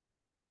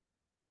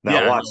 Now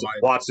Yeah, no,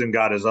 Watson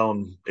got his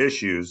own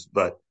issues,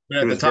 but but he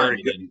at the was time very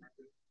he good. didn't.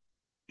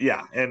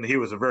 Yeah, and he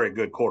was a very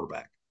good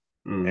quarterback.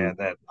 Mm-hmm. And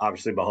that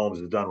obviously Mahomes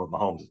has done what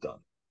Mahomes has done.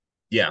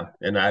 Yeah,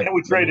 And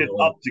we traded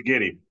up to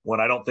get him when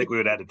I don't think we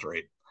would have had to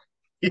trade.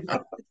 yeah,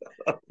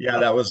 yeah,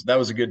 that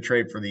was a good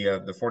trade for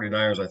the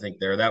 49ers, I think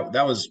there. That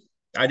was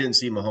I didn't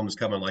see Mahomes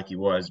coming like he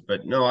was,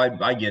 but no,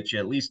 I get you.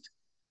 At least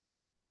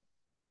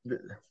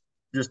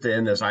just to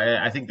end this,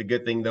 I think the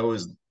good thing though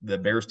is the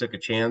Bears took a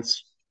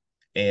chance,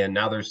 and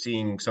now they're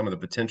seeing some of the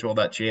potential of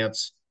that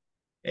chance.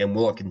 And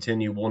will it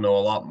continue? We'll know a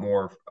lot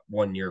more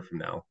 1 year from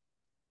now.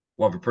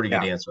 We'll have a pretty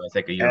good Yeah. answer, I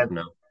think, a year And from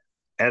now.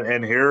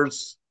 and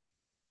here's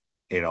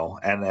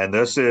and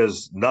this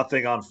is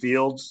nothing on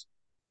Fields.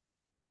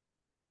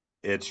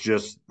 It's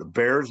just the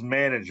Bears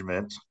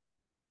management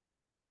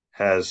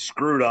has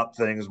screwed up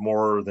things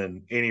more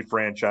than any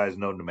franchise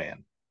known to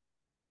man.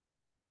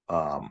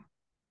 Um,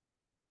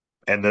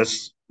 and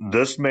this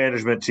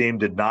management team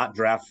did not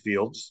draft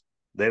Fields.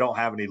 They don't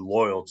have any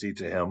loyalty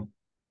to him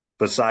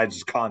besides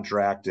his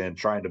contract and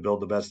trying to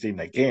build the best team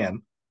they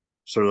can.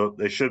 So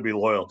they should be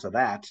loyal to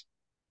that.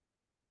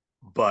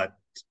 But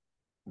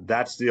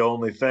that's the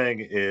only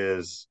thing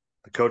is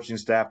the coaching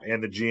staff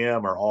and the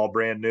GM are all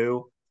brand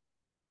new.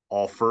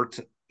 All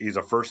first, he's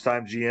a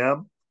first-time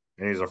GM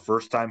and he's a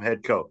first-time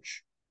head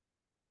coach.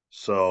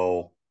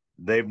 So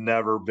they've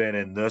never been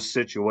in this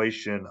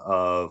situation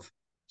of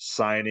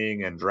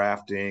signing and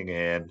drafting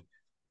and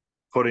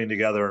putting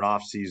together an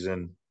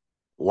offseason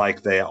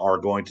like they are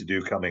going to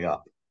do coming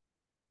up.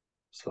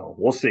 So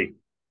we'll see.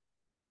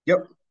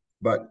 Yep.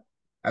 But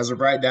as of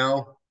right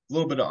now, a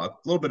little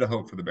bit of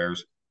hope for the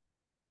Bears.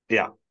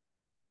 Yeah,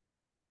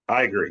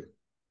 I agree.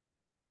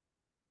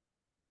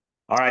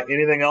 All right.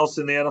 Anything else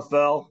in the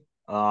NFL?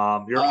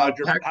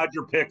 Pack How'd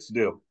your picks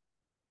do?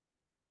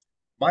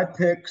 my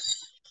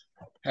picks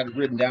had it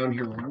written down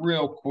here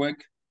real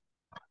quick.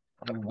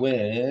 I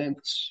went.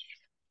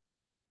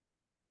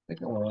 I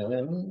think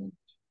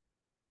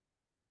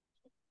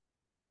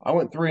I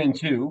went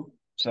 3-2,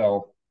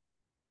 so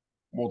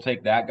we'll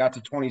take that. Got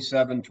to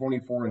 27,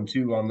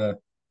 24-2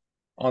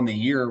 on the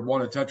year.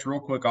 Want to touch real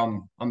quick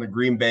on the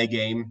Green Bay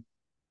game.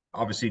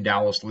 Obviously,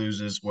 Dallas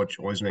loses, which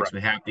always makes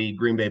Right. me happy.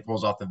 Green Bay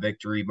pulls off the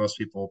victory. Most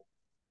people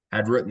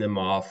had written them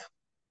off.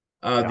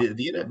 Yeah.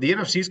 The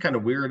NFC is kind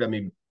of weird. I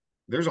mean,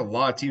 there's a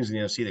lot of teams in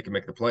the NFC that can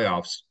make the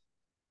playoffs.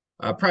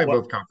 Probably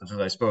Well, both conferences,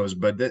 I suppose,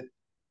 but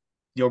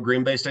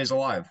Green Bay stays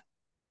alive.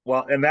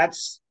 well, and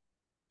that's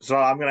so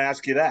I'm going to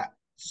ask you that.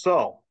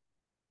 So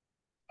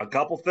a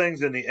couple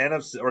things in the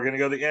NFC. We're going to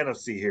go to the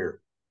NFC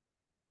here,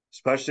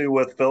 especially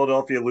with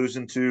Philadelphia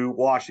losing to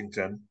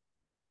Washington.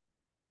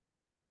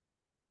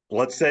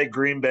 Let's say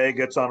Green Bay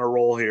gets on a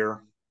roll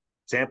here.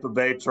 Tampa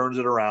Bay turns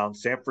it around.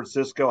 San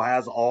Francisco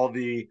has all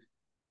the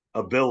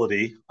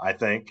ability, I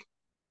think.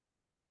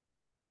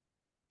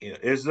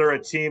 Is there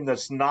a team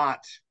that's not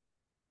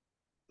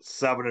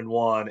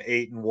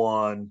 7-1,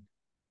 8-1?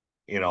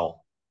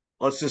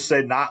 Let's just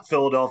say not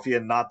Philadelphia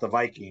and not the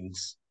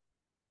Vikings.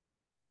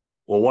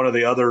 Well, one of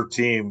the other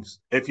teams.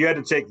 If you had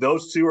to take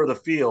those two or the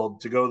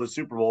field to go to the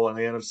Super Bowl in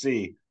the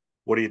NFC,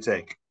 what do you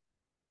take?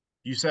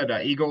 You said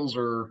Eagles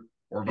or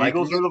Eagles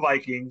Vikings? or the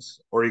Vikings,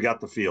 or you got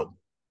the field?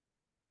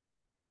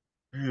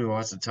 Ooh,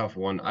 that's a tough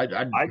one. I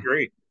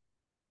agree.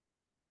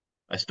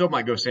 I still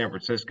might go San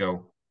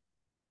Francisco.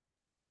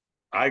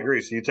 I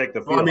agree. So you take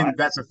the Well, I field. mean,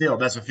 that's a field.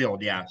 That's a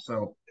field. Yeah.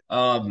 So,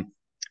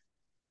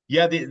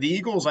 yeah, the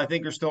Eagles, I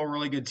think, are still a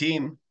really good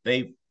team.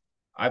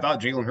 I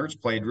thought Jalen Hurts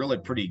played really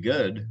pretty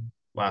good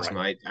last Right.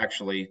 night.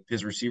 Actually,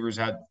 his receivers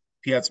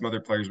he had some other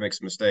players make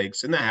some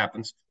mistakes, and that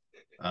happens.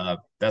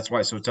 That's why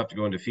it's so tough to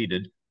go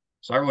undefeated.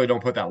 So I really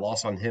don't put that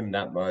loss on him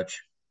that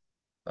much.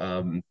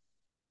 Um,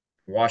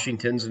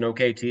 Washington's an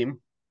okay team.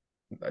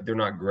 They're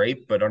not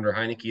great, but under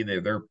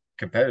Heineke, they're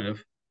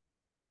competitive.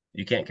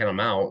 You can't count them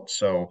out.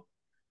 So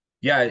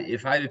yeah,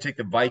 if I had to take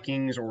the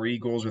Vikings or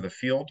Eagles or the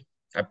field,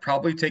 I'd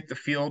probably take the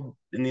field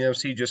in the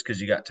NFC just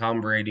because you got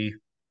Tom Brady,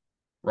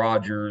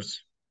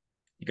 Rodgers,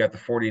 you got the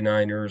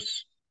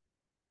 49ers.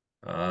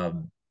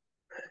 Um,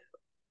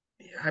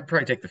 I'd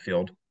probably take the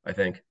field, I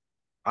think.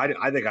 I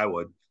think I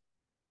would.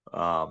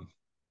 Um,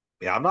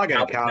 yeah, I'm not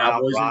going to count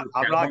out. I'm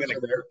not going Cowboys to.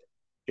 are there.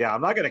 Yeah,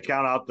 I'm not going to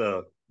count out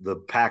the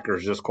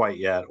Packers just quite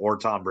yet or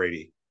Tom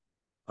Brady.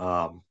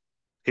 Um,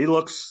 he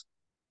looks,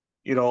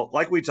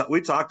 like we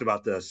talked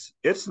about this.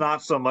 It's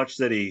not so much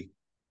that he,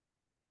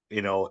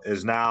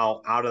 is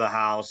now out of the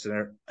house,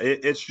 and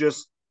it's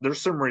just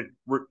there's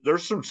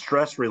some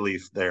stress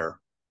relief there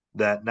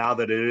that now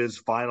that it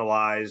is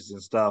finalized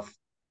and stuff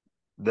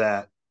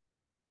that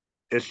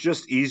it's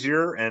just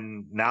easier,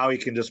 and now he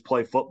can just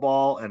play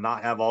football and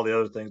not have all the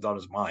other things on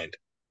his mind.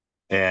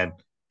 And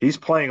he's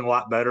playing a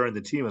lot better, and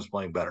the team is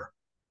playing better.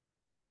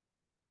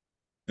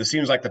 This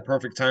seems like the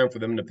perfect time for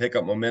them to pick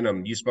up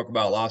momentum. You spoke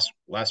about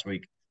last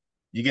week.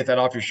 You get that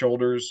off your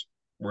shoulders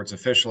where it's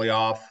officially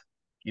off.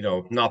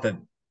 Not that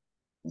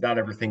not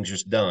everything's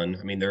just done.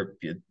 I mean,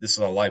 this is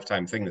a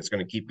lifetime thing that's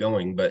going to keep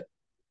going, but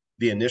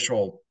the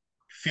initial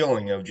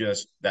feeling of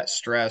just that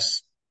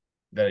stress,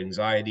 that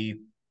anxiety,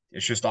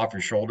 it's just off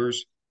your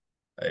shoulders.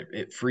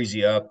 It frees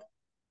you up,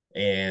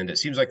 and it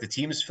seems like the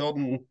team is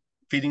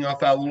feeding off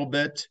that a little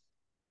bit.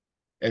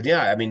 And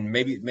yeah, I mean,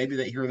 maybe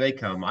that here they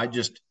come.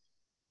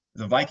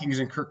 The Vikings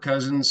and Kirk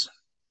Cousins.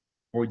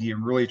 Boy, do you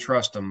really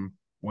trust them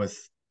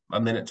with a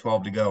minute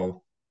 12 to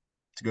go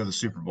to the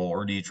Super Bowl,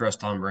 or do you trust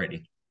Tom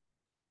Brady?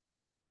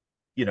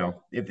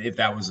 If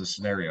that was a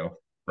scenario,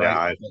 Yeah,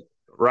 right?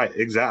 right,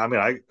 exactly.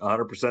 I mean, I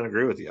 100%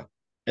 agree with you.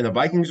 And the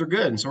Vikings are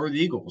good, and so are the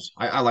Eagles.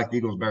 I like the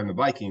Eagles better than the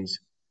Vikings,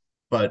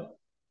 but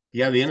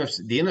yeah, the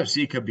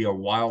NFC could be a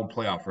wild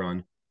playoff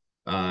run.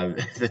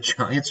 The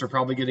Giants are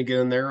probably going to get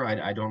in there.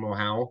 I don't know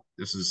how.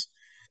 This is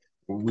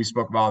we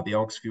spoke about the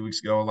Elks a few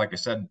weeks ago. Like I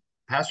said,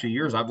 past few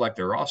years I've liked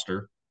their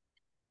roster.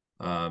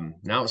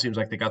 Now it seems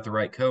like they got the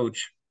right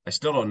coach. I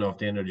still don't know if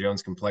Daniel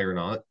Jones can play or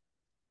not.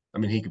 I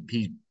mean,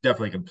 he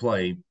definitely could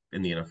play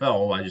in the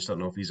NFL. I just don't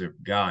know if he's a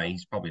guy.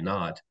 He's probably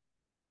not.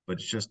 But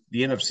it's just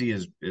the NFC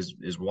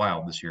is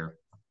wild this year,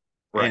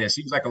 and Right. it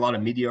seems like a lot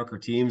of mediocre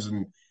teams.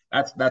 And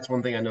that's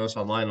one thing I noticed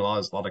online. A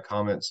lot of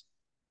comments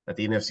that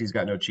the NFC's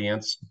got no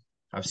chance.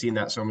 I've seen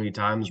that so many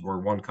times where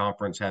one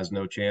conference has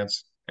no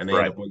chance and they end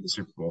Right. up winning the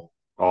Super Bowl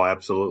Oh,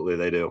 absolutely,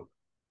 they do.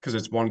 because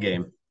it's one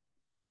game.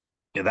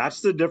 Yeah,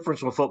 that's the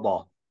difference with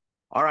football.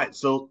 All right,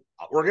 so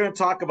we're going to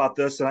talk about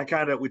this,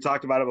 and we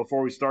talked about it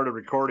before we started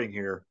recording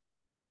here.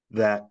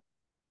 That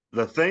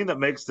the thing that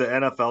makes the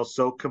NFL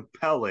so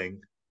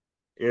compelling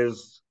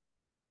is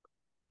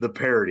the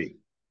parity.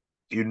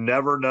 You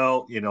never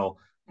know.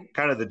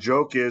 Kind of the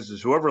joke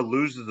is whoever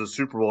loses the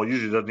Super Bowl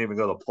usually doesn't even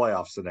go to the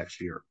playoffs the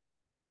next year.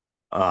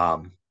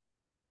 Um,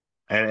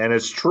 and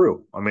it's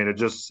true. I mean,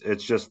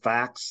 it's just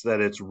facts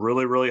that it's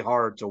really really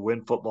hard to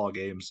win football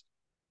games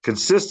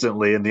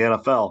consistently in the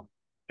NFL,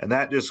 and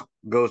that just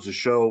goes to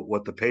show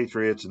what the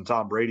Patriots and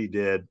Tom Brady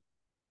did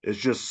is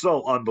just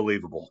so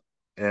unbelievable,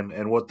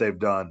 and what they've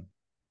done,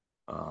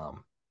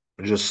 um,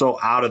 just so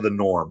out of the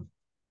norm.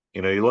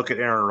 You look at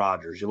Aaron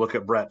Rodgers, you look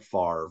at Brett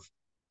Favre,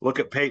 look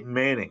at Peyton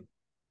Manning.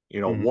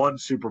 Mm-hmm. One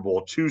Super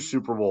Bowl, two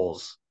Super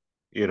Bowls.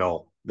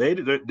 They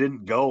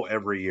didn't go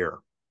every year,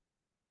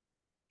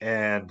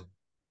 and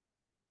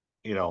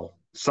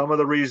some of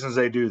the reasons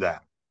they do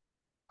that.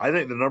 I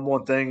think the number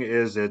one thing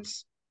is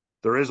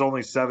there is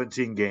only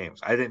 17 games.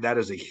 I think that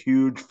is a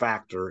huge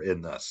factor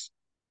in this.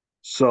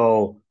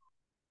 So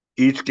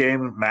each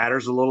game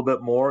matters a little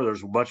bit more.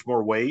 There's much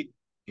more weight.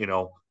 You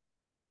know,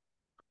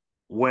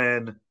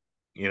 when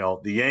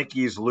the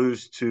Yankees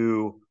lose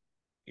to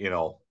you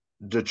know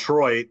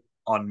Detroit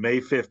on May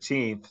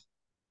 15th,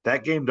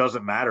 that game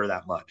doesn't matter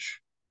that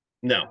much.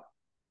 No.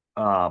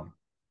 Um,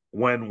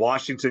 when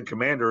Washington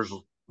Commanders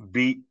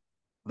beat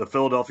the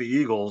Philadelphia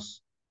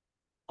Eagles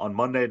on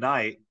Monday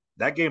night,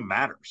 that game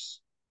matters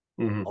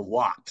Mm-hmm. a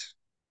lot.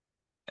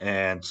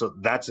 And so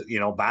that's,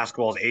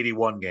 basketball's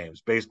 81 games,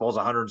 baseball's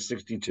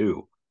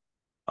 162.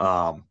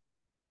 Um,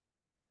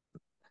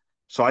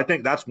 so I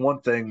think that's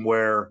one thing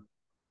where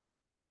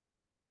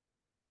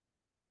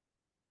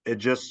it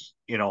just,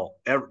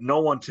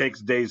 no one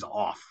takes days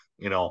off.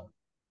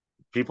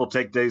 People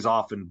take days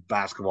off in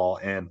basketball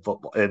and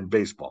football and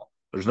baseball.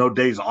 There's no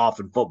days off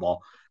in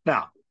football.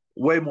 Now,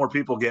 way more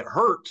people get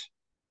hurt,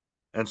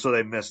 and so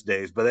they miss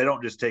days, but they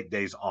don't just take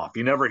days off.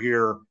 You never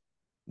hear,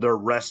 they're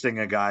resting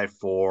a guy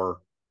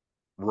for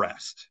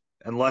rest,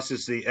 unless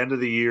it's the end of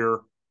the year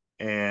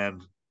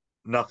and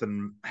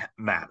nothing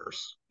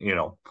matters,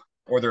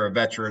 Or they're a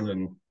veteran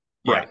and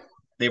yeah, Right.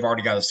 they've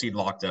already got a seat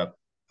locked up.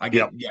 I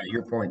get, Yep. yeah,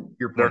 your point.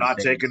 Your They're point not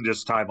stands. taking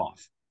just time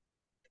off.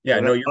 Yeah,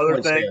 And then no, your other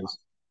point thing, stands.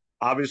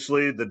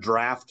 obviously the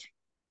draft,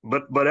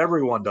 but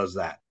everyone does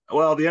that.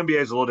 Well, the NBA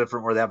is a little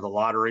different where they have the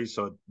lottery,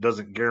 so it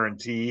doesn't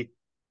guarantee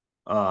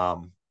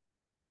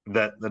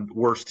that the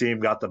worst team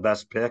got the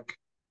best pick.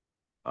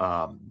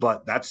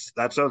 But that's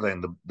the other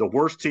thing. The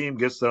worst team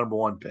gets the number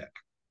one pick.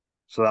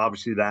 So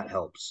obviously that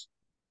helps.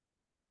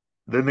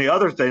 Then the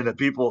other thing that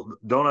people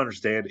don't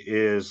understand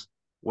is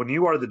when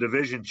you are the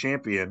division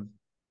champion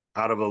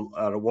out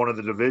of one of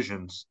the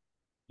divisions,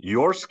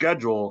 your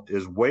schedule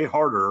is way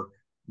harder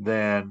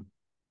than,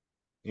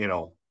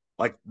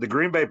 like the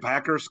Green Bay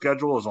Packers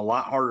schedule is a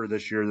lot harder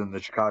this year than the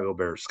Chicago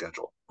Bears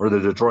schedule or the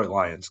Detroit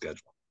Lions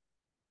schedule.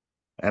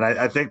 And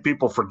I think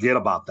people forget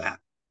about that.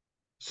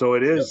 So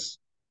it Yep. is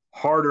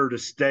harder to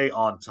stay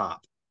on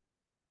top.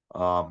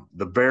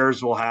 The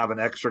Bears will have an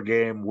extra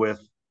game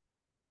with,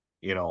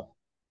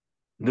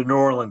 the New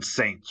Orleans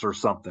Saints or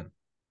something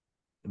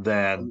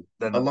than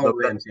A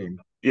lower end team.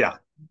 yeah,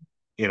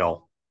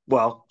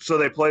 well, so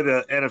they play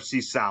the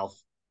NFC South.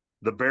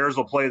 The Bears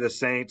will play the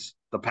Saints.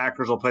 The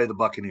Packers will play the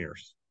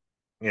Buccaneers.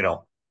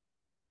 Well,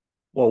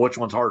 which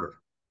one's harder?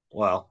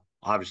 Well,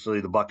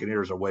 obviously the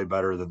Buccaneers are way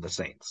better than the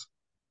Saints.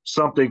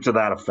 Something to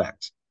that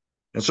effect.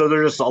 And so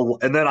they're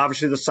and then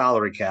obviously the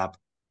salary cap.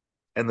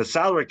 And the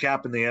salary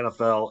cap in the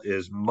NFL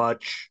is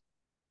much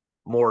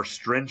more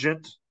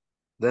stringent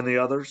than the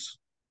others.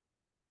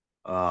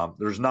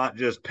 There's not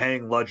just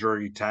paying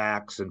luxury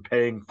tax and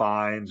paying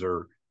fines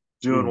or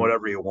doing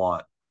whatever you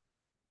want.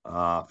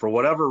 For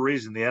whatever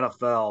reason, the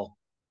NFL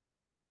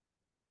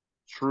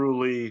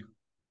truly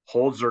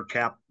holds their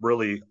cap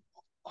really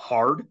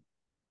hard.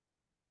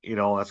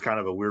 That's kind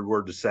of a weird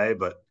word to say,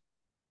 but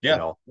Yeah,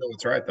 no,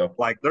 that's right though.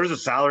 like there's a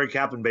salary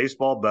cap in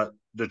baseball, but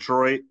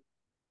Detroit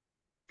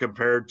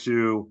compared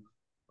to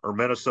or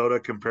Minnesota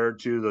compared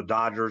to the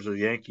Dodgers or the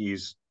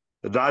Yankees,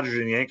 the Dodgers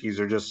and Yankees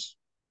are just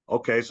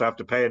okay. So I have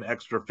to pay an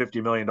extra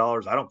 $50 million.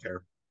 I don't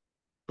care.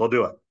 They'll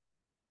do it.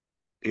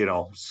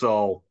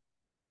 So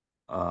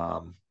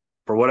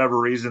for whatever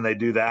reason they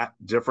do that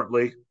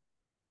differently,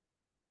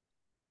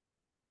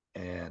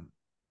 and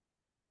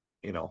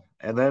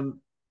and then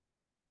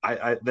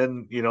I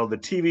then the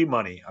TV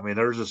money. I mean,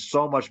 there's just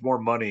so much more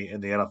money in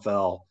the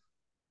NFL,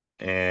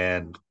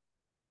 and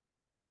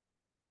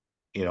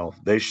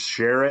they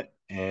share it,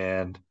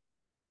 and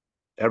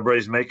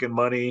everybody's making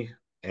money.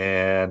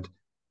 And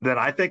then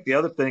I think the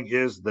other thing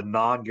is the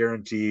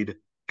non-guaranteed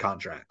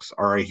contracts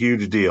are a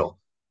huge deal.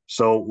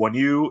 So when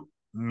you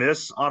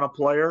miss on a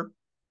player,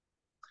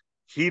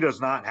 he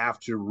does not have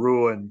to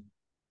ruin,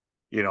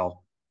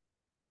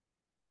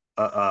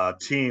 a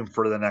team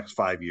for the next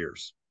 5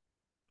 years.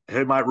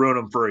 He might ruin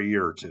them for a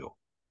year or two,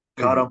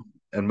 cut them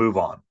and move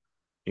on.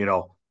 You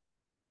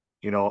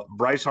know,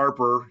 Bryce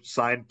Harper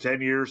signed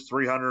 10 years,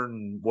 300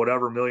 and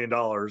whatever $1 million.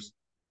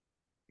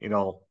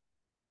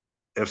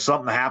 If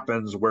something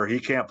happens where he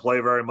can't play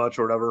very much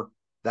or whatever,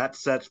 that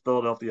sets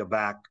Philadelphia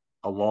back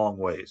a long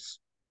ways.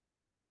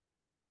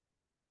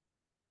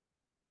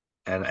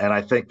 And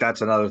I think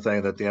that's another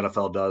thing that the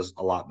NFL does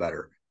a lot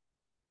better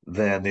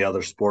than the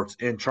other sports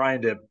in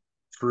trying to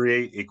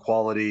create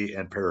equality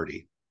and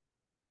parity.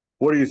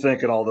 What do you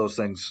think in all those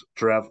things,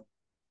 Trev?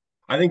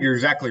 I think you're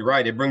exactly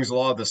right. It brings a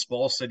lot of the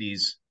small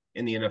cities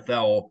in the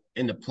NFL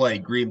into play.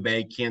 Green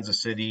Bay,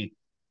 Kansas City,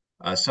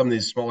 some of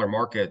these smaller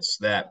markets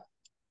that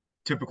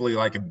typically,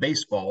 like in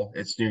baseball,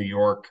 it's New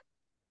York,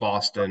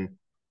 Boston,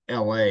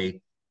 LA.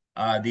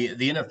 The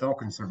NFL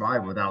can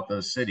survive without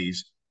those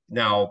cities.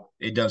 Now,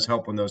 it does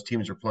help when those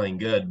teams are playing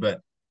good, but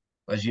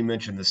as you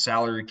mentioned, the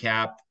salary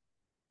cap,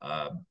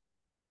 uh,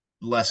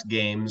 less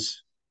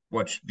games,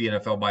 which the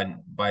NFL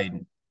by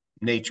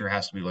nature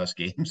has to be less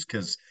games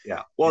because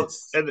Yeah. Well,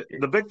 it's and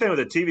the big thing with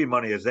the TV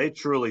money is they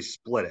truly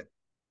split it.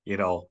 You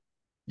know, and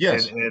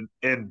yes,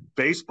 in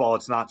baseball,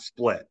 it's not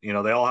split. They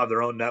all have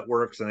their own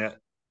networks, and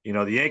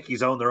the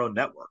Yankees own their own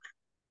network.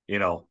 You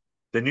know,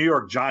 the New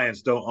York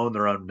Giants don't own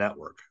their own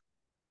network.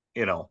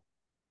 You know,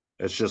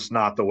 it's just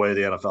not the way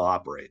the NFL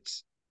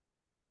operates.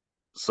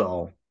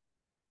 So,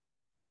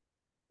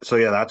 so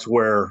yeah, that's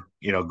where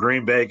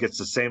Green Bay gets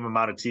the same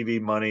amount of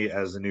TV money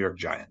as the New York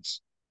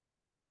Giants.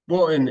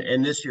 well,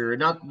 and this year,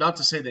 not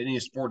to say that any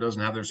sport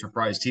doesn't have their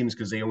surprise teams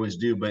because they always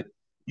do, but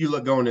you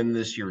look going in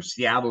this year,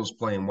 Seattle's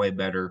playing way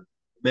better,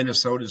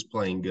 Minnesota's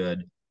playing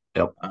good,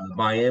 Yep.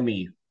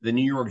 Miami, the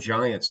New York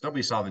Giants.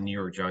 Nobody saw the New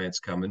York Giants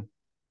coming.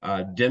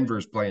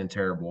 Denver's playing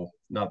terrible.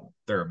 Not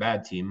they're a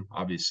bad team,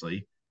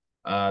 obviously.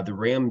 The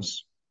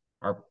Rams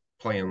are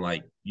playing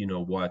like you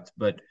know what,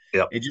 but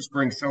Yep. it just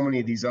brings so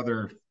many of these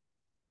other.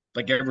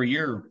 Like every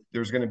year,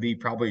 there's going to be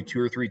probably two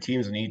or three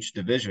teams in each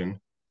division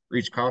or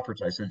each conference,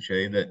 I should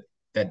say,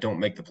 that don't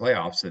make the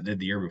playoffs that did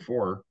the year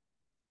before,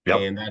 Yep.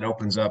 and that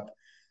opens up.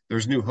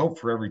 There's new hope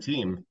for every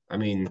team. I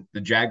mean, the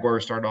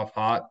Jaguars started off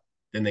hot,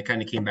 then they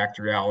kind of came back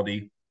to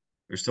reality.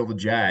 They're still the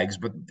Jags,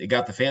 but it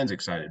got the fans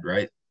excited,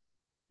 right?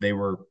 They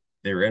were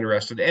they were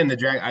interested, and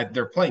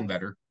they're playing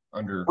better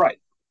under Right.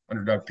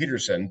 under Doug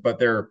Peterson, but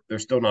they're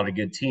still not a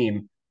good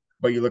team.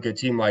 But you look at a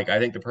team like I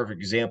think the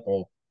perfect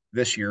example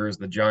this year is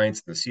the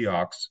Giants and the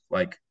Seahawks.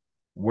 Like,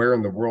 where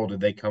in the world did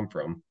they come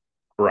from?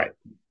 Right.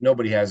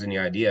 Nobody has any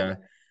idea.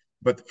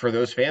 But for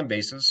those fan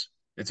bases,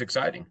 it's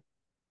exciting.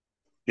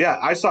 Yeah,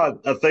 I saw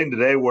a thing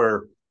today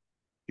where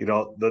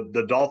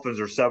the Dolphins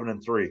are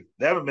 7-3.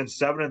 They haven't been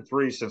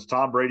 7-3 since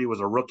Tom Brady was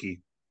a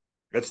rookie.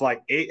 It's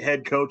like 8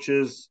 head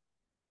coaches,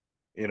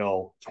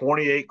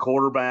 28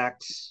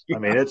 quarterbacks. I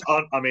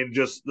mean,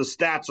 just the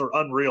stats are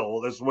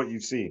unreal. That's what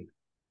you've seen.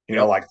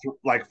 Yep.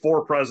 Like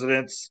 4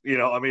 presidents.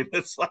 I mean,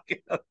 it's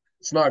like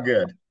It's not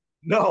good.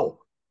 no,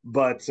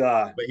 but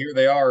But here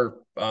they are.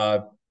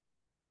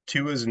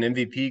 Tua is an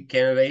MVP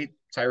candidate.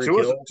 Tyreek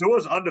Hill.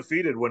 Tua's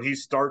undefeated when he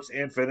starts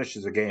and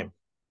finishes a game.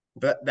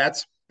 But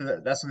that's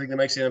the thing that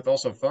makes the NFL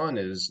so fun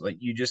is like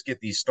you just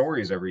get these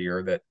stories every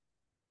year that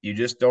you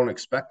just don't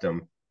expect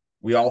them.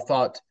 We all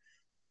thought,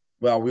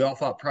 we all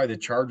thought probably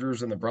the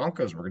Chargers and the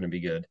Broncos were going to be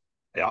good.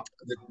 Yeah.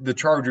 The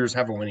Chargers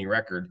have a winning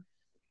record.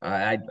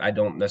 I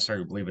don't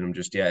necessarily believe in them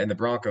just yet, and the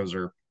Broncos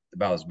are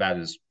about as bad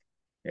as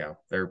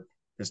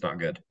it's not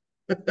good.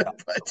 But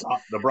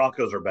the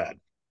Broncos are bad.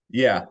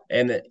 Yeah,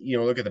 and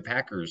look at the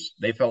Packers.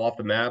 They fell off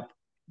the map.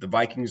 The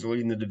Vikings are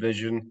leading the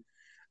division.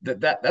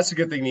 That's a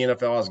good thing the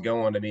NFL has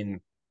going. I mean,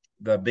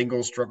 the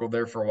Bengals struggled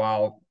there for a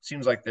while.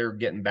 Seems like they're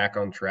getting back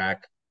on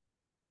track,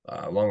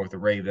 along with the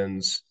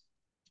Ravens.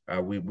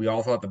 We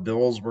all thought the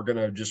Bills were going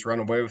to just run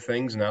away with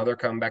things. Now they're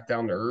coming back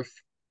down to earth.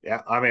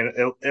 Yeah, I mean,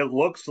 it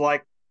looks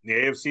like the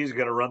AFC is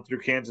going to run through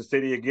Kansas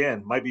City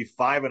again. Might be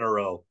 5 in a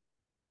row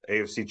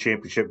AFC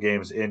championship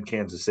games in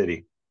Kansas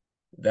City.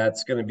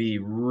 That's going to be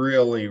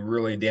really,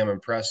 really damn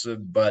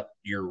impressive. But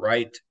you're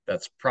right.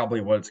 That's probably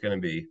what it's going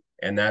to be.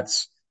 And that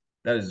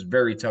is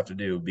very tough to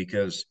do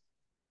because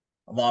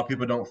a lot of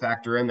people don't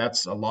factor in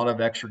that's a lot of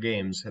extra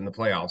games in the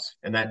playoffs.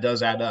 And that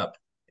does add up.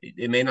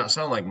 It may not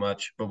sound like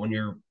much, but when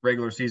your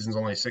regular season's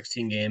only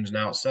 16 games,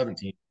 now it's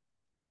 17,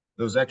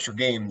 those extra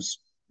games,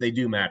 they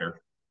do matter.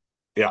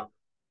 Yeah.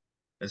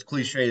 As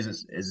cliche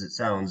as it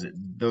sounds,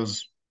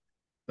 those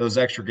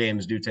extra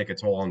games do take a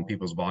toll on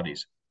people's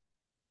bodies.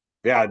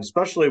 Yeah, and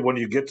especially when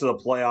you get to the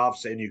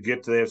playoffs and you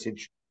get to the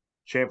AFC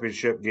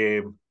championship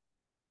game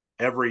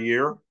every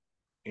year,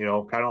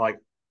 kind of like,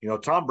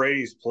 Tom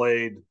Brady's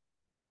played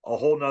a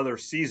whole nother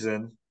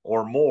season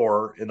or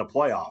more in the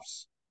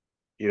playoffs.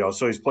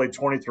 So he's played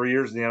 23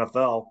 years in the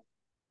NFL,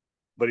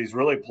 but he's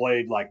really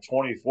played like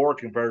 24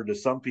 compared to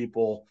some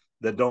people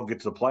that don't get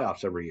to the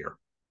playoffs every year.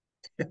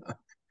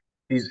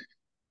 He's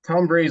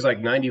Tom Brady's like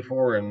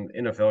 94 in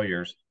NFL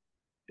years.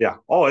 Yeah.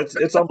 Oh, it's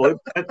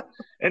unbelievable.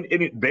 And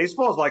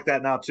baseball is like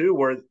that now too,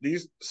 where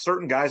these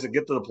certain guys that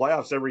get to the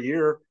playoffs every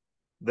year,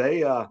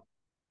 they've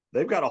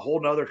got a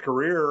whole nother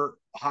career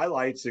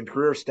highlights and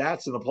career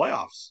stats in the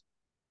playoffs.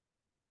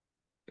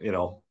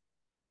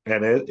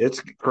 And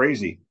it's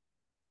crazy.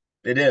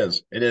 It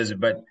is.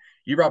 But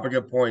you brought up a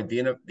good point.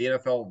 The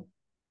NFL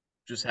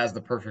just has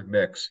the perfect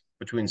mix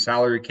between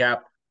salary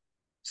cap,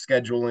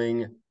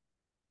 scheduling,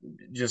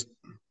 just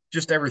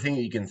everything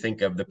that you can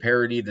think of. The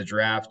parity, the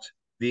draft.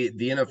 The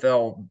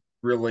NFL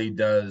really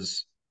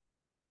does.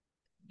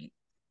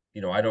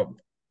 I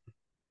don't.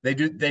 They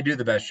do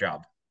the best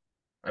job.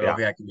 I don't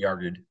think that can be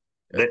argued.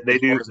 They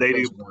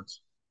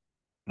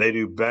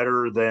do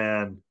better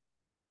than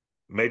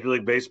Major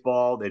League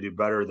Baseball. They do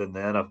better than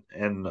the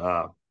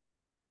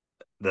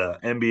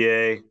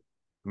NBA. I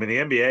mean, the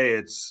NBA,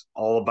 it's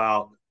all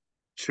about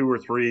 2 or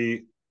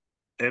 3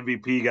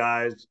 MVP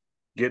guys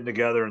getting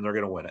together and they're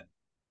going to win it.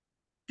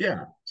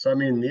 Yeah. So I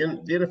mean,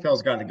 the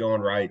NFL's got it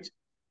going right.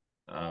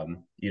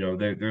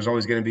 There's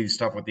always going to be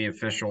stuff with the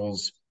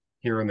officials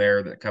here and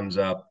there that comes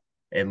up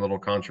and little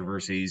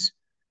controversies,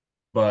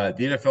 but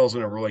the NFL's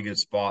in a really good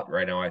spot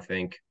right now, I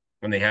think,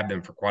 when they have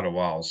been for quite a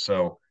while.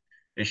 So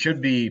it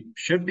should be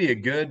a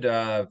good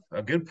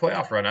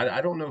playoff run.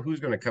 I don't know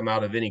who's going to come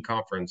out of any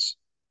conference.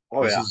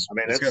 Oh yeah, I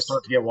mean it's going to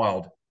start to get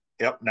wild.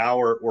 Yep. Now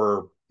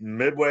we're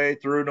midway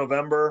through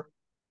November,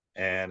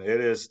 and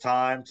it is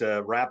time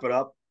to wrap it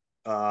up.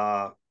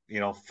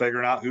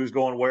 Figuring out who's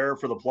going where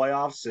for the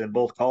playoffs in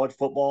both college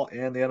football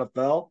and the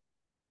NFL.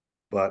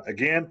 But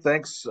again,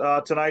 thanks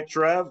tonight,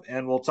 Trev,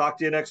 and we'll talk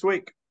to you next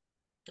week.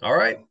 All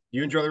right.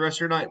 You enjoy the rest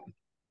of your night.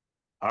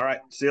 All right.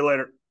 See you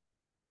later.